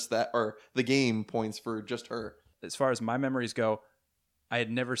for just that, or the game points for just her. As far as my memories go, I had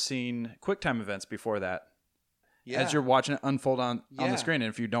never seen QuickTime events before that. Yeah. As you're watching it unfold on Yeah. the screen, and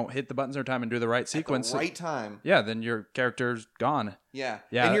if you don't hit the buttons in time and do the right sequence, At the right time. yeah, then your character's gone. Yeah.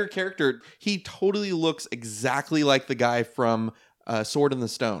 Yeah. And your character, he totally looks exactly like the guy from Sword in the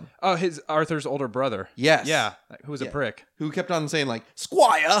Stone. Oh, his Arthur's older brother. Yes. Yeah, who was a Yeah. prick. Who kept on saying, like,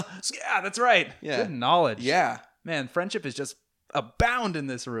 Squire. Yeah, that's right. Yeah. Good knowledge. Yeah. Man, friendship is just abound in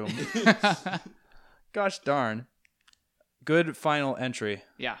this room. Gosh darn. Good final entry.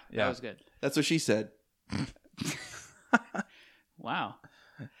 Yeah, Yeah. that was good. That's what she said. Wow.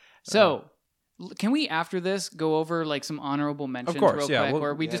 So, can we after this go over like some honorable mentions course, real yeah, quick, we'll-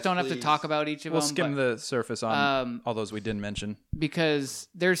 where we just Yes, don't have to please. talk about each of We'll them? skim but, the surface on um, all those we didn't mention. because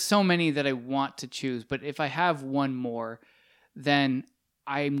there's so many that I want to choose, but if I have one more, then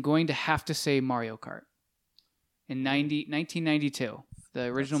I'm going to have to say Mario Kart in 1992. The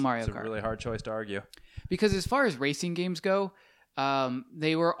original Mario It's Kart. a really hard choice to argue. Because as far as racing games go,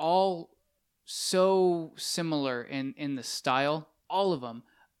 they were all so similar in the style, all of them,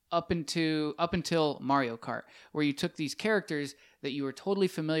 up until Mario Kart, where you took these characters that you were totally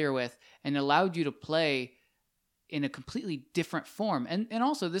familiar with and allowed you to play in a completely different form. And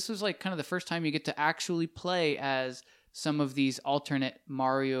also, this was like kind of the first time you get to actually play as some of these alternate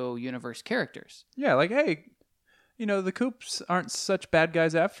Mario universe characters. Yeah, like, hey, the Koops aren't such bad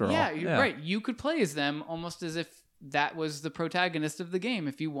guys after all. Yeah, you're right. You could play as them almost as if that was the protagonist of the game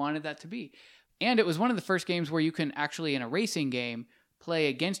if you wanted that to be. And it was one of the first games where you can actually, in a racing game, play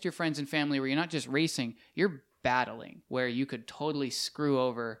against your friends and family where you're not just racing, you're battling, where you could totally screw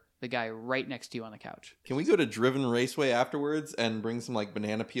over the guy right next to you on the couch. Can we go to Driven Raceway afterwards and bring some like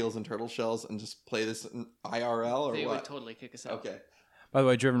banana peels and turtle shells and just play this in IRL or They what? would totally kick us out. Okay. By the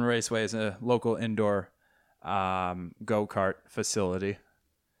way, Driven Raceway is a local indoor go-kart facility.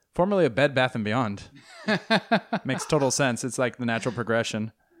 Formerly a Bed Bath & Beyond. Makes total sense. It's like the natural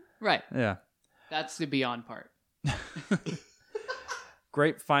progression. Right. Yeah. That's the beyond part.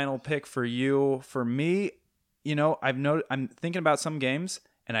 Great final pick for you. For me, I'm thinking about some games,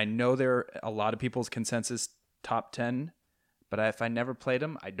 and I know they're a lot of people's consensus top 10, but if I never played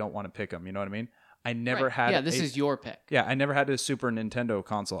them, I don't want to pick them. You know what I mean? I never Right. had. Yeah, this is your pick. Yeah, I never had a Super Nintendo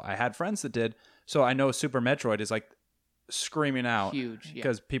console. I had friends that did, so I know Super Metroid is like screaming out Huge. Yeah.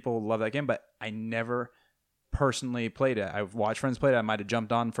 because people love that game, but I never personally played it. I've watched friends play it. I might have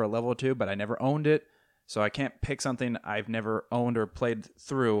jumped on for a level or two, but I never owned it, so I can't pick something I've never owned or played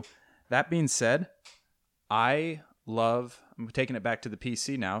through. That being said, I'm taking it back to the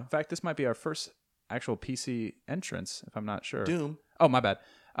PC now. In fact, this might be our first actual PC entrance, if I'm not sure. Doom. Oh, my bad.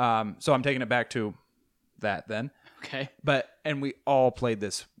 So I'm taking it back to that then. Okay. And we all played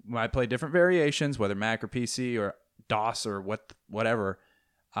this. I played different variations, whether Mac or PC or DOS or whatever.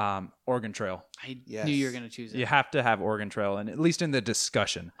 Oregon Trail. I Yes. knew you were going to choose it. You have to have Oregon Trail, and at least in the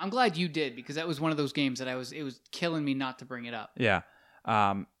discussion. I'm glad you did, because that was one of those games that it was killing me not to bring it up. Yeah.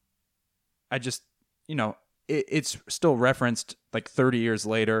 I just, it's still referenced like 30 years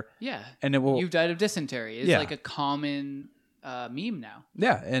later, Yeah. and it will. You've died of dysentery. It's Yeah. like a common meme now.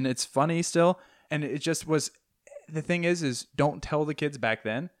 Yeah, and it's funny still, and it just was. The thing is don't tell the kids back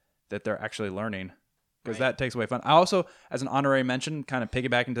then that they're actually learning, because Right. that takes away fun. I also, as an honorary mention, kind of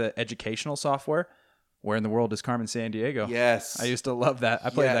piggyback into educational software. Where in the world is Carmen Sandiego? Yes. I used to love that. I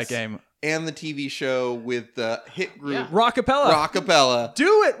played Yes. that game. And the TV show with the hit group Yeah. Rockapella. Rockapella.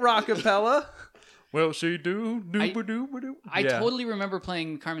 Do it, Rockapella. Well, she do. Doo-ba-doo-ba-doo. I Yeah. totally remember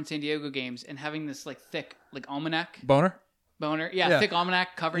playing Carmen Sandiego games and having this like thick like almanac Boner? boner. Yeah, Yeah. thick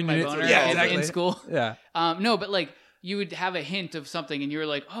almanac covering my You need- boner yeah, in exactly. school. Yeah. No, but like you would have a hint of something and you were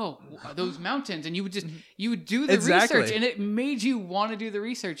like, oh, those mountains. And you would do the Exactly. research and it made you want to do the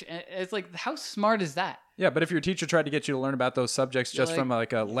research. And it's like, how smart is that? Yeah, but if your teacher tried to get you to learn about those subjects just like- from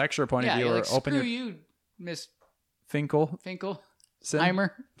like a lecture point Yeah, of view, you're or like, open screw your you, Miss Finkel, Finkel, Sim-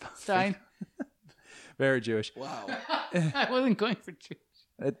 Heimer, Stein. very Jewish. Wow. I wasn't going for Jewish.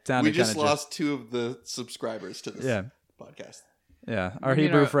 It sounded We just kinda lost 2 of the subscribers to this Yeah. podcast. Yeah, our You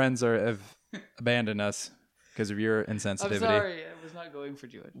Hebrew know- friends have abandoned us because of your I'm insensitivity. sorry, I was not going for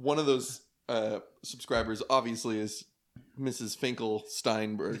Jewish. One of those subscribers obviously is Mrs. Finkel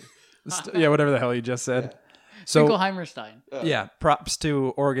Steinberg. Yeah, whatever the hell you just said. So Finkelheimerstein. yeah, props to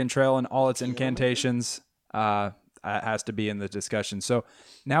Oregon Trail and all its incantations. Has to be in the discussion. So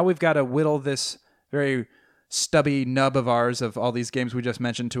now we've got to whittle this very stubby nub of ours of all these games we just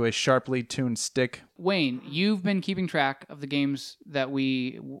mentioned to a sharply tuned stick. Wayne, you've been keeping track of the games that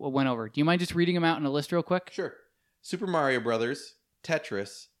we went over. Do you mind just reading them out in a list real quick? Sure. Super Mario Brothers,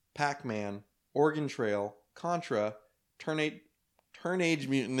 Tetris, Pac-Man, Oregon Trail, Contra, Turn-Age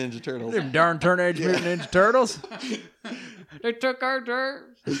Mutant Ninja Turtles. Them darn Teenage Mutant Ninja Turtles. They took our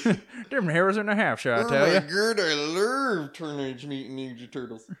dirt. Them heroes in a half, shall I Oh tell my you? god, I love Turn-Age Mutant Ninja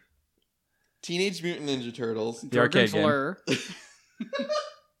Turtles. Teenage Mutant Ninja Turtles, The arcade game. Fleur.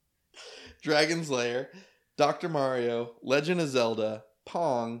 Dragon's Lair, Dr. Mario, Legend of Zelda,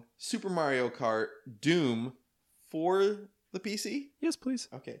 Pong, Super Mario Kart, Doom for the PC? Yes, please.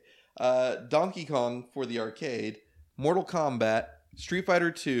 Okay. Donkey Kong for the arcade, Mortal Kombat, Street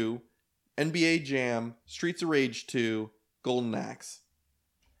Fighter 2, NBA Jam, Streets of Rage 2, Golden Axe.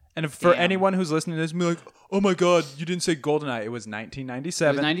 And if for Damn. anyone who's listening to this and be like, oh my god, you didn't say GoldenEye. It was It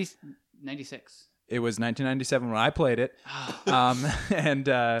 1997. was 96. It was 1997 when I played it.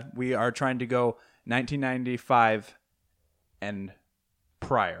 And we are trying to go 1995 and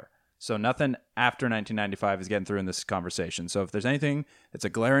prior. So nothing after 1995 is getting through in this conversation. So if there's anything that's a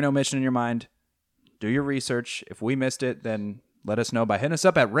glaring omission in your mind, do your research. If we missed it, then let us know by hitting us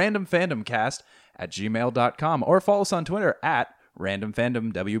up at randomfandomcast@gmail.com or follow us on Twitter at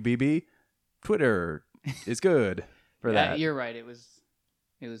randomfandomwbb. Twitter is good for that. You're right. It was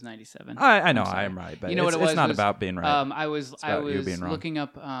 97. I know I'm sorry. I am right, but You know what it was? it's not was, about being right. I was about you being wrong. looking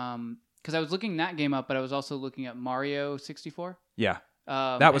up because I was looking that game up, but I was also looking up Mario 64. Yeah,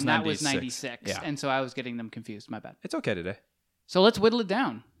 That was that was 96. 96. Yeah. And so I was getting them confused. My bad. it's okay today. So let's whittle it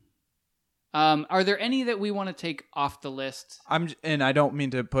down. Are there any that we want to take off the list? And I don't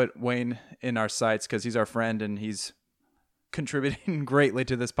mean to put Wayne in our sights because he's our friend and he's contributing greatly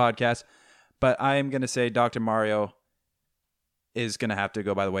to this podcast. But I am going to say Dr. Mario is going to have to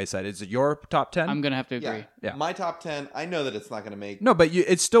go by the wayside. Is it your top 10? I'm going to have to agree. Yeah. My top 10, I know that it's not going to make. No, but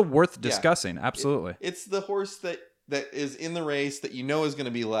it's still worth discussing. Absolutely. It's the horse that is in the race that you know is going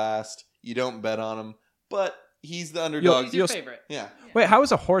to be last. You don't bet on him, but he's the underdog. He's your favorite. Yeah. Wait, how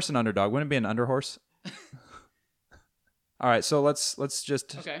is a horse an underdog? Wouldn't it be an underhorse? All right, so let's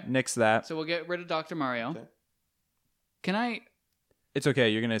just nix that. So we'll get rid of Dr. Mario. Okay. Can I... It's okay.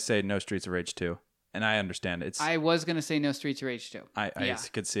 You're going to say no Streets of Rage 2. And I understand. I was going to say no Streets of Rage 2. I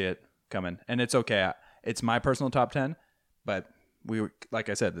could see it coming. And it's okay. It's my personal top 10. But like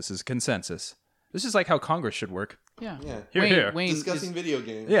I said, this is consensus. This is like how Congress should work. Yeah. Here. Wayne, Discussing video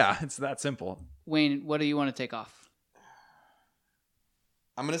games. Yeah, it's that simple. Wayne, what do you want to take off?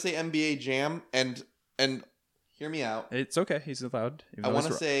 I'm going to say NBA Jam and hear me out. It's okay. He's allowed. I want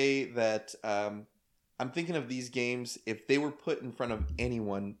to say that I'm thinking of these games, if they were put in front of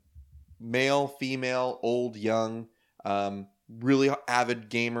anyone, male, female, old, young, really avid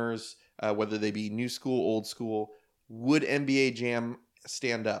gamers, whether they be new school, old school, would NBA Jam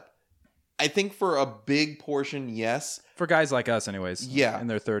stand up? I think for a big portion, yes. For guys like us, anyways. Yeah. In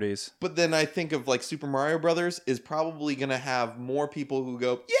their 30s. But then I think of like Super Mario Brothers is probably going to have more people who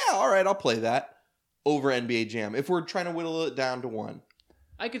go, yeah, all right, I'll play that over NBA Jam. If we're trying to whittle it down to one.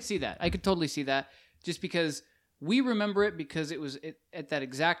 I could see that. I could totally see that. Just because we remember it because it was at that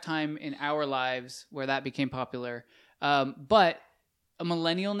exact time in our lives where that became popular. But a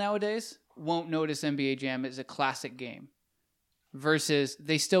millennial nowadays won't notice NBA Jam as a classic game. Versus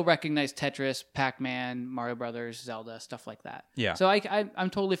they still recognize Tetris, Pac-Man, Mario Brothers, Zelda, stuff like that. Yeah. So I'm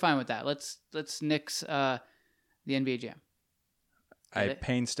totally fine with that. Let's nix the NBA Jam. I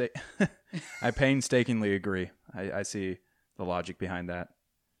painstakingly agree. I see the logic behind that.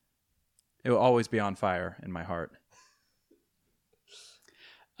 It will always be on fire in my heart.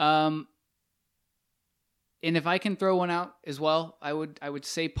 And if I can throw one out as well, I would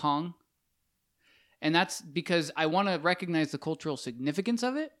say Pong. And that's because I want to recognize the cultural significance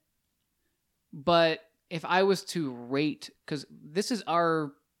of it. But if I was to rate, because this is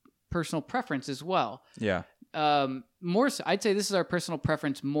our personal preference as well. Yeah. More so, I'd say this is our personal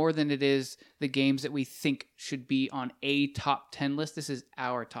preference more than it is the games that we think should be on a top 10 list. This is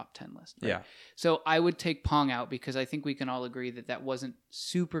our top 10 list. Right? Yeah. So I would take Pong out because I think we can all agree that wasn't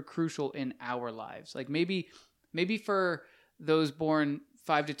super crucial in our lives. Like maybe for those born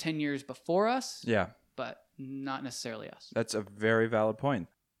 5 to 10 years before us. Yeah. But not necessarily us. That's a very valid point.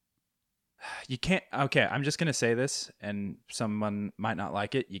 You can't... Okay, I'm just going to say this, and someone might not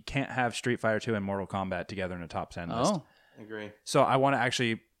like it. You can't have Street Fighter 2 and Mortal Kombat together in a top 10 list. Oh. I agree. So I want to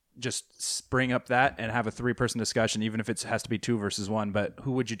actually just bring up that and have a 3-person discussion, even if it has to be 2 versus 1. But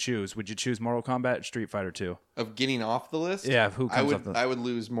who would you choose? Would you choose Mortal Kombat or Street Fighter 2? Of getting off the list? Yeah, who comes off the list? I would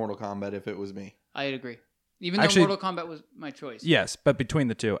lose Mortal Kombat if it was me. I'd agree. Even though Mortal Kombat was my choice. Yes, but between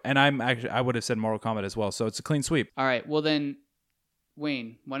the two. And I would have said Mortal Kombat as well. So it's a clean sweep. All right. Well then,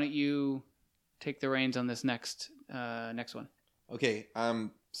 Wayne, why don't you take the reins on this next one? Okay.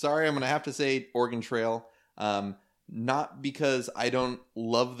 Sorry, I'm going to have to say Oregon Trail. Not because I don't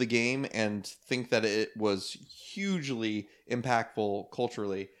love the game and think that it was hugely impactful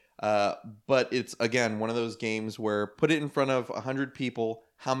culturally, but it's, again, one of those games where put it in front of 100 people,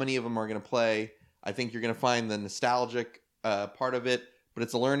 how many of them are going to play? I think you're going to find the nostalgic part of it, but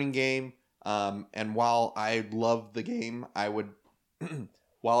it's a learning game. And while I love the game,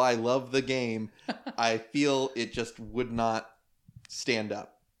 I feel it just would not stand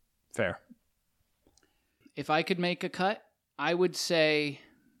up. Fair. If I could make a cut, I would say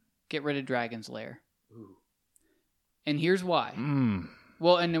get rid of Dragon's Lair. Ooh. And here's why.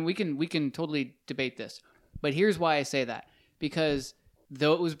 Well, and then we can totally debate this. But here's why I say that. Because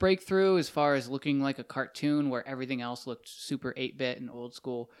though it was breakthrough as far as looking like a cartoon where everything else looked super 8-bit and old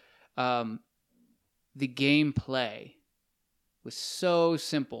school, the gameplay was so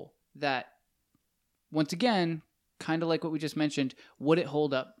simple that, once again, kind of like what we just mentioned, would it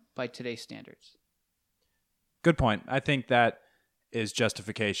hold up by today's standards? Good point. I think that is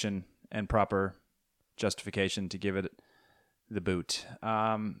justification and proper justification to give it the boot.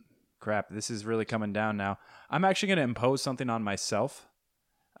 Crap, this is really coming down now. I'm actually going to impose something on myself.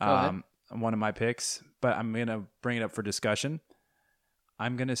 Go ahead. One of my picks, but I'm going to bring it up for discussion.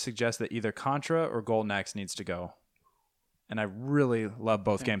 I'm going to suggest that either Contra or Golden Axe needs to go. And I really love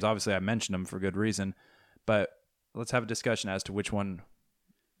both games. Obviously, I mentioned them for good reason, but let's have a discussion as to which one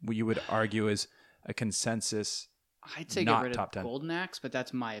you would argue is a consensus. I'd say not get rid top of 10. Golden Axe, but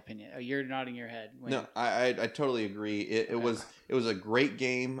that's my opinion. You're nodding your head. No, I totally agree. It was a great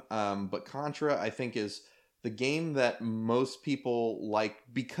game, but Contra I think is the game that most people like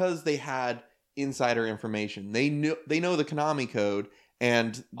because they had insider information. They know the Konami code,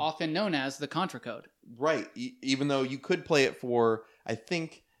 and often known as the Contra code. right. Even though you could play it for, I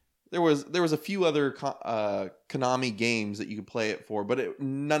think there was a few other Konami games that you could play it for, but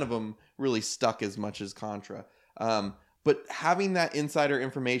none of them really stuck as much as Contra. But having that insider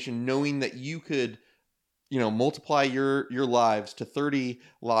information, knowing that you could, multiply your lives to 30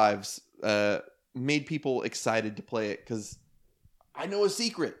 lives, made people excited to play it because I know a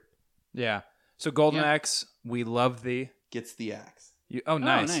secret. Yeah. So Golden Yeah. Axe, we love thee. Gets the axe. Nice. Oh,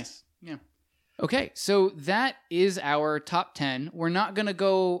 nice. Yeah. Okay, so that is our top 10. We're not going to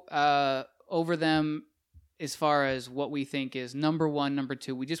go over them as far as what we think is number 1, number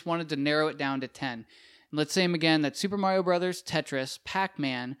 2. We just wanted to narrow it down to 10. And let's say them again. That's Super Mario Brothers, Tetris,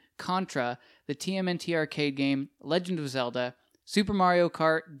 Pac-Man, Contra, the TMNT arcade game, Legend of Zelda, Super Mario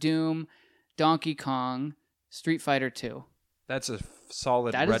Kart, Doom, Donkey Kong, Street Fighter 2. That's a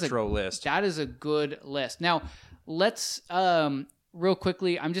solid That is retro list. That is a good list. Now, let's real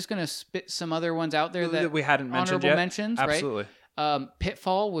quickly, I'm just going to spit some other ones out there that we hadn't mentioned honorable yet. mentions, Absolutely. right?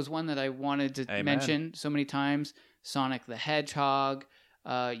 Pitfall was one that I wanted to Amen. mention so many times. Sonic the Hedgehog.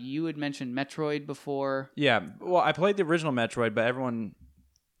 You had mentioned Metroid before. Yeah. Well, I played the original Metroid, but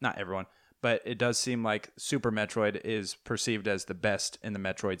not everyone, but it does seem like Super Metroid is perceived as the best in the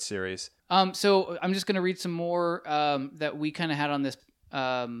Metroid series. So I'm just going to read some more that we kind of had on this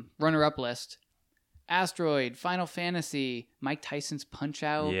runner-up list. Asteroid, Final Fantasy, Mike Tyson's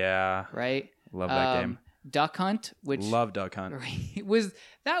Punch-Out. Yeah. Right? Love that game. Duck Hunt, which Love Duck Hunt.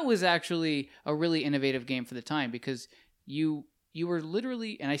 was actually a really innovative game for the time because you were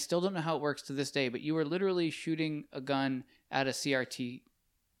literally, and I still don't know how it works to this day, but you were literally shooting a gun at a CRT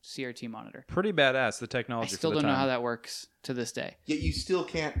monitor. Pretty badass, the technology I still for the don't time. know how that works to this day. Yet you still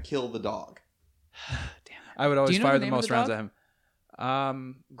can't kill the dog. Damn it. I would always Do you know fire the the name of most the rounds dog? at him.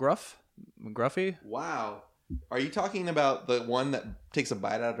 Gruffy? Wow. Are you talking about the one that takes a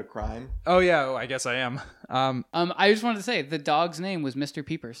bite out of crime? Oh, yeah. I guess I am. I just wanted to say the dog's name was Mr.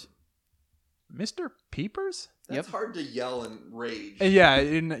 Peepers. Mr. Peepers? That's hard to yell and rage. Yeah,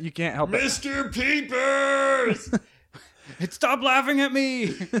 you can't help it. Mr. Peepers! Stop laughing at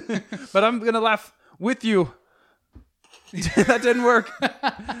me! But I'm going to laugh with you. That didn't work.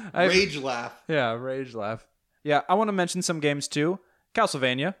 Rage laugh. Yeah, rage laugh. Yeah, I want to mention some games too.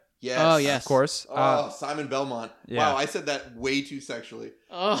 Castlevania, Yes. Oh, yes. of course. Oh, Simon Belmont. yeah. Wow, I said that way too sexually.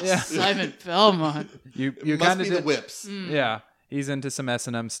 Oh, Yeah. Simon Belmont. you Must kind be of the whips. Yeah, he's into some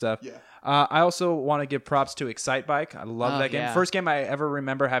S&M stuff. Yeah. I also want to give props to Excite Bike. I love Oh, that game. yeah. First game I ever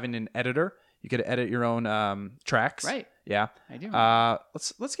remember having an editor. You could edit your own tracks. Right. Yeah. I do.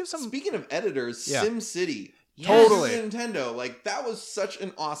 Let's give some. Speaking of editors, Yeah. SimCity. Yes. Totally. Super Nintendo. Like, that was such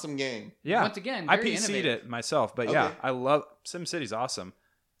an awesome game. Yeah. Once again, I very PC'd innovative. it myself, but yeah, Okay. I love SimCity's awesome.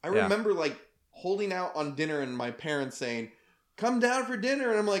 I Yeah. remember, like, holding out on dinner and my parents saying, come down for dinner.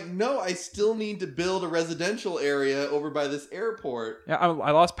 And I'm like, no, I still need to build a residential area over by this airport. Yeah, I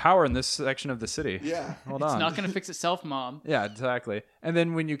lost power in this section of the city. Yeah. Hold It's on. not going to fix itself, Mom. Yeah, exactly. And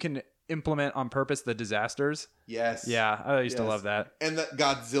then when you can implement on purpose the disasters, Yes. yeah, I used to Yes. love that. And that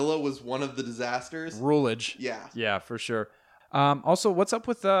Godzilla was one of the disasters. Rulage. Yeah. Yeah, for sure. Also, what's up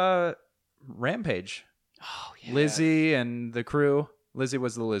with Rampage? Oh, yeah. Lizzie and the crew. Lizzie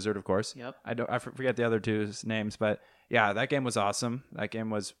was the lizard, of course. Yep. I forget the other two's names, but yeah, that game was awesome. That game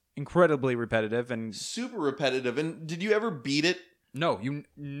was incredibly repetitive, and Super repetitive. And did you ever beat it? no, you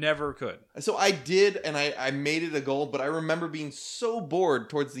never could. So I did, and I made it a goal, but I remember being so bored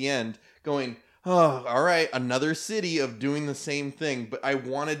towards the end, going, oh, all right, another city of doing the same thing. But I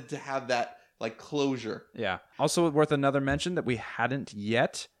wanted to have that, like, closure. Yeah. Also worth another mention that we hadn't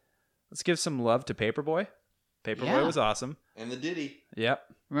yet. Let's give some love to Paperboy. Paperboy Yeah. was awesome. And the Diddy. Yep.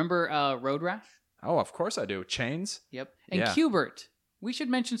 Remember Road Rash? Oh, of course I do. Chains. Yep. And Yeah. Qbert. We should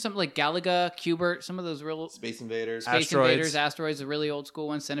mention something like Galaga, Qbert, some of those real Space Invaders. Ash- Space Asteroids. Invaders, Asteroids, the really old school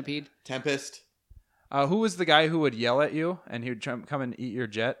one, Centipede. Tempest. Who was the guy who would yell at you and he would come and eat your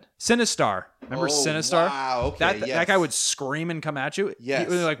jet? Sinistar. Remember Oh, Sinistar? Wow. Okay. That guy would scream and come at you. Yes.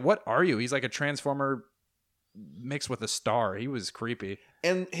 He was like, what are you? He's like a Transformer mixed with a star. He was creepy.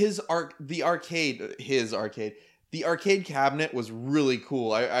 And the arcade cabinet was really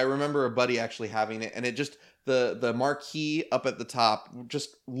cool. I remember a buddy actually having it, and it just the marquee up at the top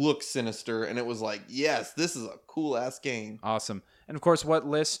just looked sinister, and it was like, yes, this is a cool ass game. Awesome. And of course, what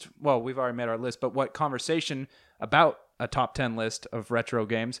list? Well, we've already made our list, but what conversation about a top 10 list of retro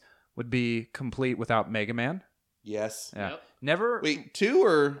games would be complete without Mega Man? Yes. Yeah. Yep. Never. Wait, 2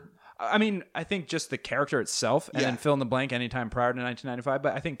 or I mean, I think just the character itself, and then fill in the blank anytime prior to 1995.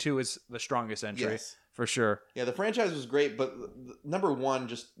 But I think 2 is the strongest entry for sure. Yeah, the franchise was great, but number 1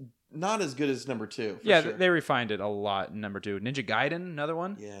 just not as good as number 2. Yeah, sure. they refined it a lot in number 2. Ninja Gaiden, another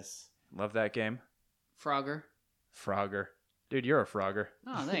one. Yes. Love that game. Frogger. Frogger. Dude, you're a Frogger.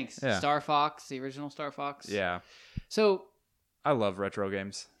 Oh, thanks. Yeah. Star Fox, the original Star Fox. Yeah. So, I love retro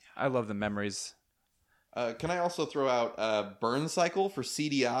games. I love the memories. Can I also throw out Burn Cycle for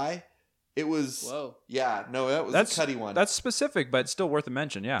CDI? It was... whoa. Yeah, no, that was a cutty one. That's specific, but still worth a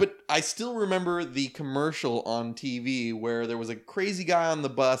mention, yeah. But I still remember the commercial on TV where there was a crazy guy on the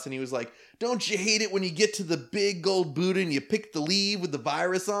bus and he was like, "Don't you hate it when you get to the big gold Buddha and you pick the leaf with the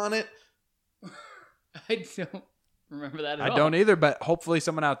virus on it?" I don't remember that at all. I don't either, but hopefully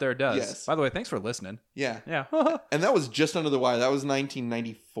someone out there does. Yes. By the way, thanks for listening. Yeah. Yeah. And that was just under the wire. That was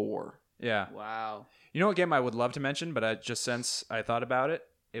 1994. Yeah. Wow. You know what game I would love to mention, but since I thought about it,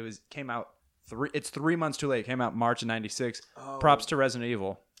 came out it's 3 months too late. It came out March of 96. Oh. Props to Resident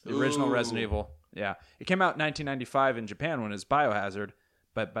Evil. The original Ooh. Resident Evil. Yeah. It came out in 1995 in Japan when it was Biohazard,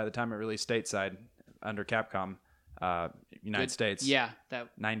 but by the time it released stateside under Capcom, United States. Yeah, that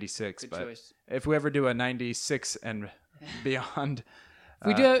 96. good But choice. if we ever do a 96 and beyond,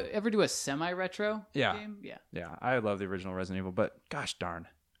 If we ever do a semi-retro Yeah. game, yeah. yeah, I love the original Resident Evil, but gosh darn.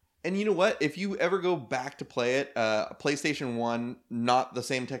 And you know what? If you ever go back to play it, PlayStation 1, not the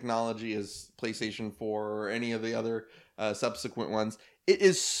same technology as PlayStation 4 or any of the other subsequent ones, it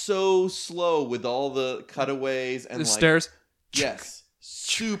is so slow with all the cutaways and The stairs. Yes.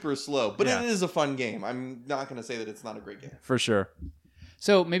 Super slow. But Yeah. it is a fun game. I'm not going to say that it's not a great game. For sure.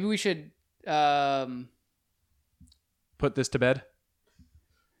 So maybe we should Put this to bed.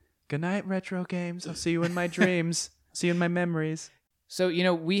 Good night, retro games. I'll see you in my dreams. See you in my memories. So,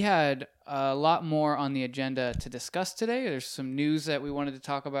 we had a lot more on the agenda to discuss today. There's some news that we wanted to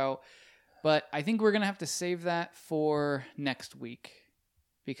talk about, but I think we're going to have to save that for next week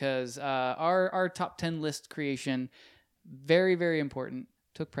because our top 10 list creation, very, very important,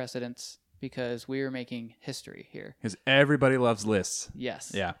 took precedence because we are making history here. Because everybody loves lists.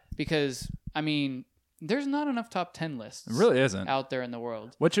 Yes. Yeah. Because, there's not enough top 10 lists It really isn't. out there in the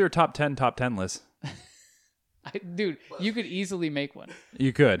world. What's your top 10 list? Dude, you could easily make one.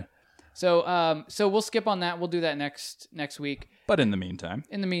 You could. So we'll skip on that. We'll do that next week. But in the meantime,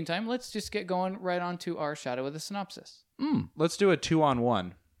 In the meantime, let's just get going right on to our Shadow of the Synopsis. let's do a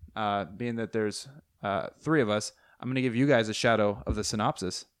 2-on-1. Being that there's 3 of us, I'm going to give you guys a shadow of the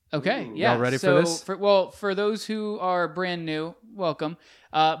synopsis. Okay, Ooh. yeah. Y'all ready for So this? For those who are brand new, welcome.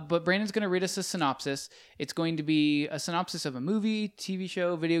 But Brandon's going to read us a synopsis. It's going to be a synopsis of a movie, TV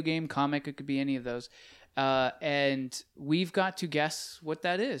show, video game, comic. It could be any of those. And we've got to guess what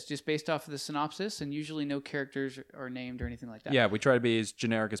that is just based off of the synopsis, and usually no characters are named or anything like that. Yeah, we try to be as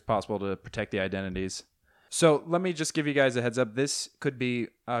generic as possible to protect the identities. So let me just give you guys a heads up. This could be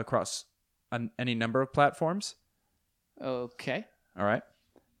across any number of platforms. Okay. All right.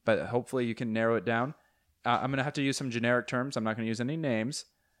 But hopefully you can narrow it down. I'm going to have to use some generic terms. I'm not going to use any names.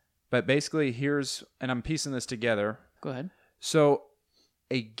 But basically, and I'm piecing this together. Go ahead. So,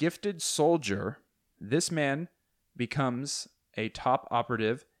 a gifted soldier, this man becomes a top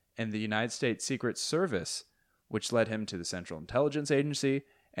operative in the United States Secret Service, which led him to the Central Intelligence Agency,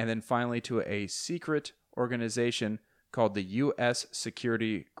 and then finally to a secret organization called the U.S.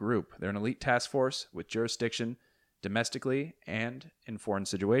 Security Group. They're an elite task force with jurisdiction domestically and in foreign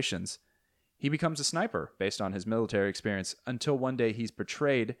situations. He becomes a sniper based on his military experience until one day he's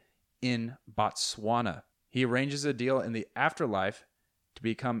betrayed in Botswana. He arranges a deal in the afterlife to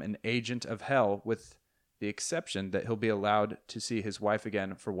become an agent of hell, with the exception that he'll be allowed to see his wife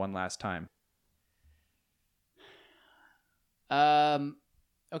again for one last time.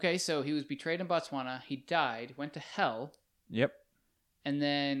 Okay, so he was betrayed in Botswana. He died, went to hell, Yep. and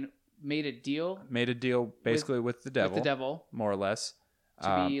then made a deal Made a deal basically with the devil. with the devil More or less.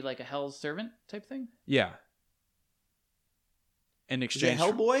 to be like a hell's servant type thing. Yeah. In Is it exchange,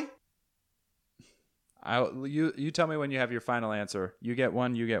 Hellboy? you tell me when you have your final answer. You get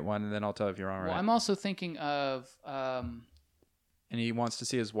one, and then I'll tell if you're wrong. Well, Right. I'm also thinking of And he wants to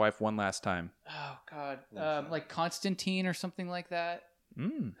see his wife one last time. oh god, like Constantine or something like that.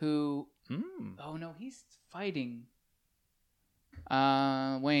 Mm. Who? Mm. Oh no, he's fighting.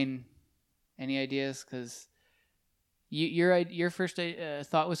 Wayne, any ideas? Because your first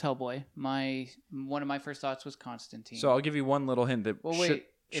thought was Hellboy. One of my first thoughts was Constantine. So I'll give you one little hint that. Well, wait.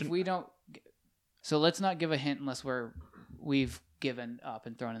 If we don't, so let's not give a hint unless we've given up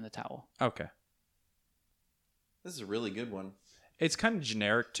and thrown in the towel. Okay. This is a really good one. It's kind of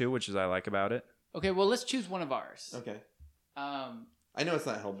generic too, which is I like about it. Okay, well, let's choose one of ours. Okay. I know it's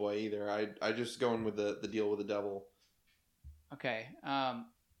not Hellboy either. I just going with the deal with the devil. Okay.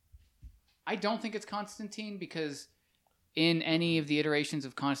 I don't think it's Constantine because in any of the iterations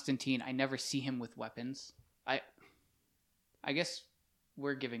of Constantine, I never see him with weapons. I guess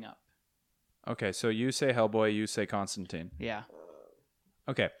we're giving up. Okay, so you say Hellboy, you say Constantine. Yeah.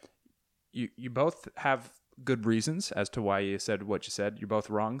 Okay. You both have good reasons as to why you said what you said. You're both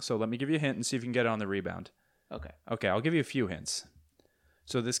wrong. So let me give you a hint and see if you can get it on the rebound. Okay. Okay, I'll give you a few hints.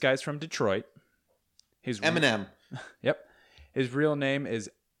 So this guy's from Detroit. Eminem. Yep. His real name is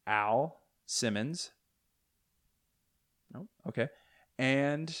Al Simmons. Oh, okay.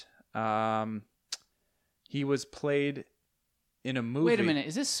 And he was played in a movie. Wait a minute.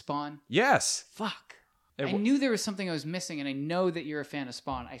 Is this Spawn? Yes. Fuck. I knew there was something I was missing, and I know that you're a fan of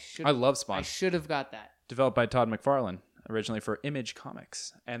Spawn. I love Spawn. I should have got that. Developed by Todd McFarlane, originally for Image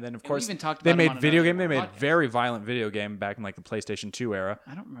Comics. And then, of course, we even talked they about him made on video another game. They made podcast. very violent video game back in like the PlayStation 2 era.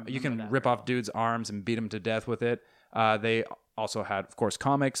 I don't remember. You can that rip very off well. dudes' arms and beat them to death with it. They also had, of course,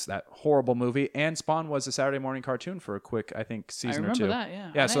 comics, that horrible movie, and Spawn was a Saturday morning cartoon for a quick, I think, season or two. I remember that,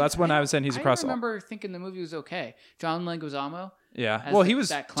 yeah. Yeah, so that's when I was saying he's across I remember thinking the movie was okay. John Leguizamo. Yeah, as well, he was,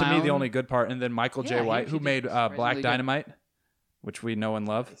 that to me, the clown. only good part. And then Michael J. Yeah, White, he who did made Black surprisingly good. Dynamite, which we know and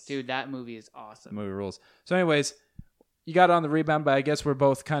love. Dude, that movie is The awesome. movie rules. So anyways, you got it on the rebound, but I guess we're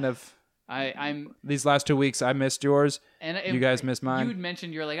both kind of... I'm These last 2 weeks, I missed yours. and You guys missed mine. You'd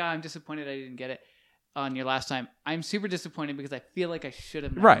mentioned you're like, I'm disappointed I didn't get it on your last time. I'm super disappointed because I feel like I should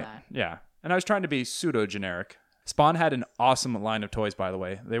have known Right. that. Yeah. And I was trying to be pseudo-generic. Spawn had an awesome line of toys, by the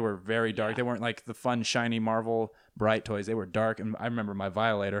way. They were very dark. Yeah. They weren't like the fun, shiny Marvel bright toys. They were dark. And I remember my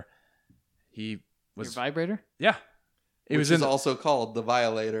Violator. He Your was... vibrator? Yeah. It Which was is in also called the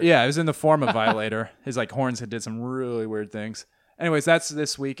Violator. Yeah, it was in the form of Violator. His like horns had did some really weird things. Anyways, that's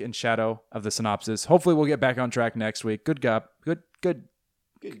this week in Shadow of the Synopsis. Hopefully we'll get back on track next week. Good job. Good Good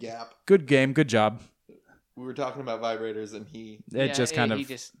gap. good game. Good job. We were talking about vibrators, and he It just kind he of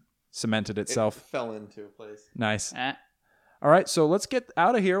just cemented it itself. fell into a place. Nice. eh. All right, so let's get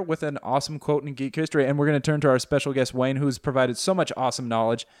out of here with an awesome quote in geek history, and we're going to turn to our special guest, Wayne, who's provided so much awesome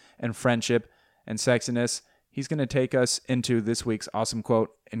knowledge and friendship and sexiness. He's going to take us into this week's awesome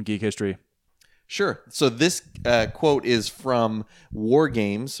quote in geek history. Sure. So this quote is from War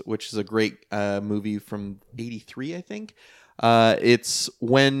Games, which is a great movie from '83, I think. It's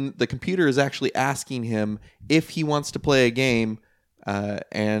when the computer is actually asking him if he wants to play a game,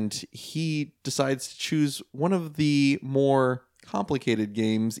 and he decides to choose one of the more complicated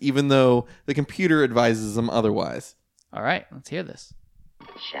games, even though the computer advises him otherwise. All right, let's hear this.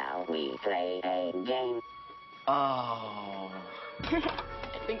 Shall we play a game? Oh,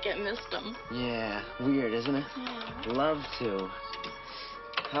 I think I missed him. yeah. Weird, isn't it? Yeah. Love to.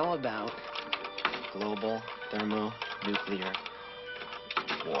 How about global thermonuclear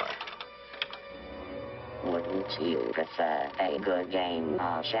war? Wouldn't you prefer a good game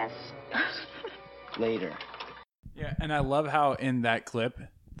of chess? Later. Yeah, and I love how in that clip,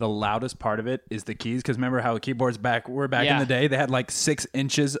 the loudest part of it is the keys. Because remember how keyboards were back in Yeah. the day? They had like 6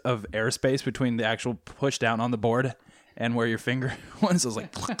 inches of airspace between the actual push down on the board and where your finger was. So it was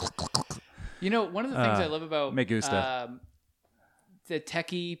like... You know, one of the things I love about me gusta. The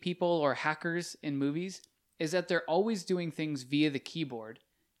techie people or hackers in movies is that they're always doing things via the keyboard,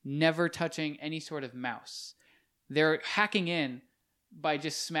 never touching any sort of mouse. They're hacking in by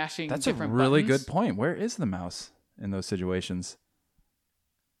just smashing That's a different really buttons. good point. Where is the mouse in those situations?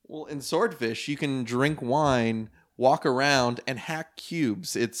 Well, in Swordfish, you can drink wine, walk around, and hack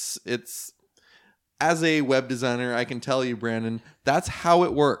cubes. It's as a web designer, I can tell you, Brandon, that's how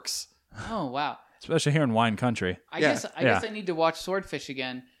it works. Oh, wow. Especially here in wine country. I Yeah. guess I need to watch Swordfish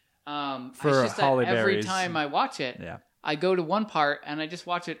again. For it's just that Holly every Berry's- time I watch it, Yeah. I go to one part and I just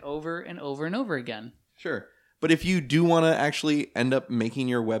watch it over and over and over again. Sure. But if you do want to actually end up making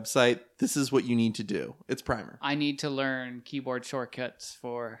your website, this is what you need to do. It's Primer. I need to learn keyboard shortcuts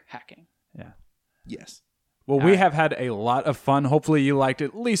for hacking. Yes. Well, All we right. have had a lot of fun. Hopefully you liked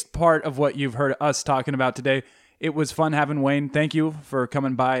at least part of what you've heard us talking about today. It was fun having Wayne. Thank you for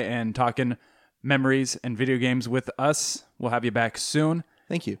coming by and talking memories and video games with us. We'll have you back soon.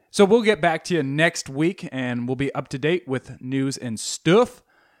 Thank you. So we'll get back to you next week, and we'll be up to date with news and stuff.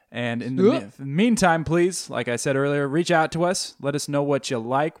 And in the meantime, please, like I said earlier, reach out to us. Let us know what you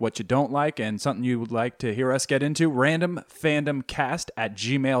like, what you don't like, and something you would like to hear us get into.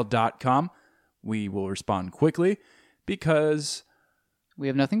 randomfandomcast@gmail.com. We will respond quickly because... we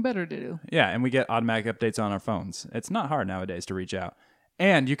have nothing better to do. yeah, and we get automatic updates on our phones. It's not hard nowadays to reach out.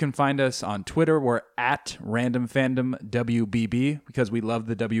 And you can find us on Twitter. We're at randomfandomwbb because we love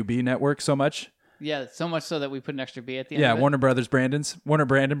the WB network so much. Yeah, so much so that we put an extra B at the end Yeah, of it. Warner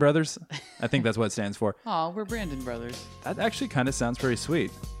Brandon Brothers. I think that's what it stands for. Aw, we're Brandon Brothers. That actually kind of sounds pretty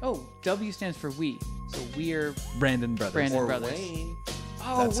sweet. Oh, W stands for we. So we're Brandon Brothers. Brandon Or Brothers. Wayne.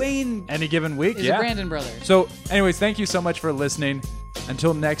 Oh, That's Wayne Any given week, is yeah. a Brandon brother. So, anyways, thank you so much for listening.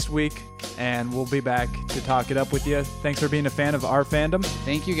 Until next week, and we'll be back to talk it up with you. Thanks for being a fan of our fandom.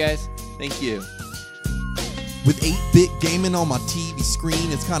 Thank you, guys. Thank you. With 8-bit gaming on my TV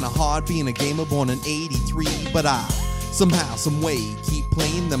screen, it's kinda hard being a gamer born in 83. But I, somehow, someway, keep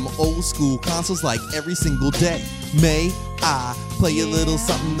playing them old school consoles like every single day. May I play a little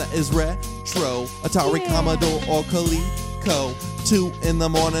something that is retro? Atari, Commodore, or Coleco. 2 in the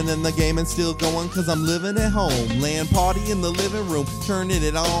morning and the gaming still going, cause I'm living at home. LAN party in the living room, turning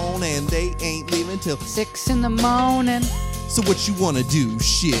it on, and they ain't leaving till 6 in the morning. So what you wanna do?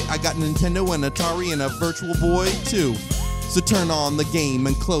 Shit, I got Nintendo and Atari and a Virtual Boy too. So turn on the game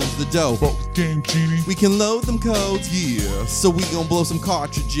and close the door. Game Genie. We can load them codes, yeah. So we gon' blow some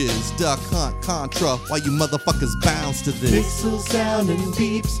cartridges. Duck Hunt Contra while you motherfuckers bounce to this. Pixel sound and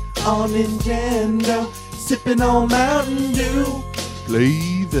beeps on Nintendo. Sipping on Mountain Dew.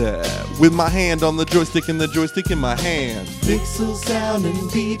 Play that with my hand on the joystick and the joystick in my hand. Pixel sound and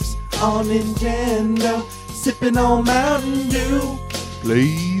beeps on Nintendo. Sipping on Mountain Dew.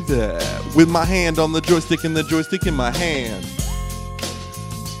 Play that with my hand on the joystick and the joystick in my hand.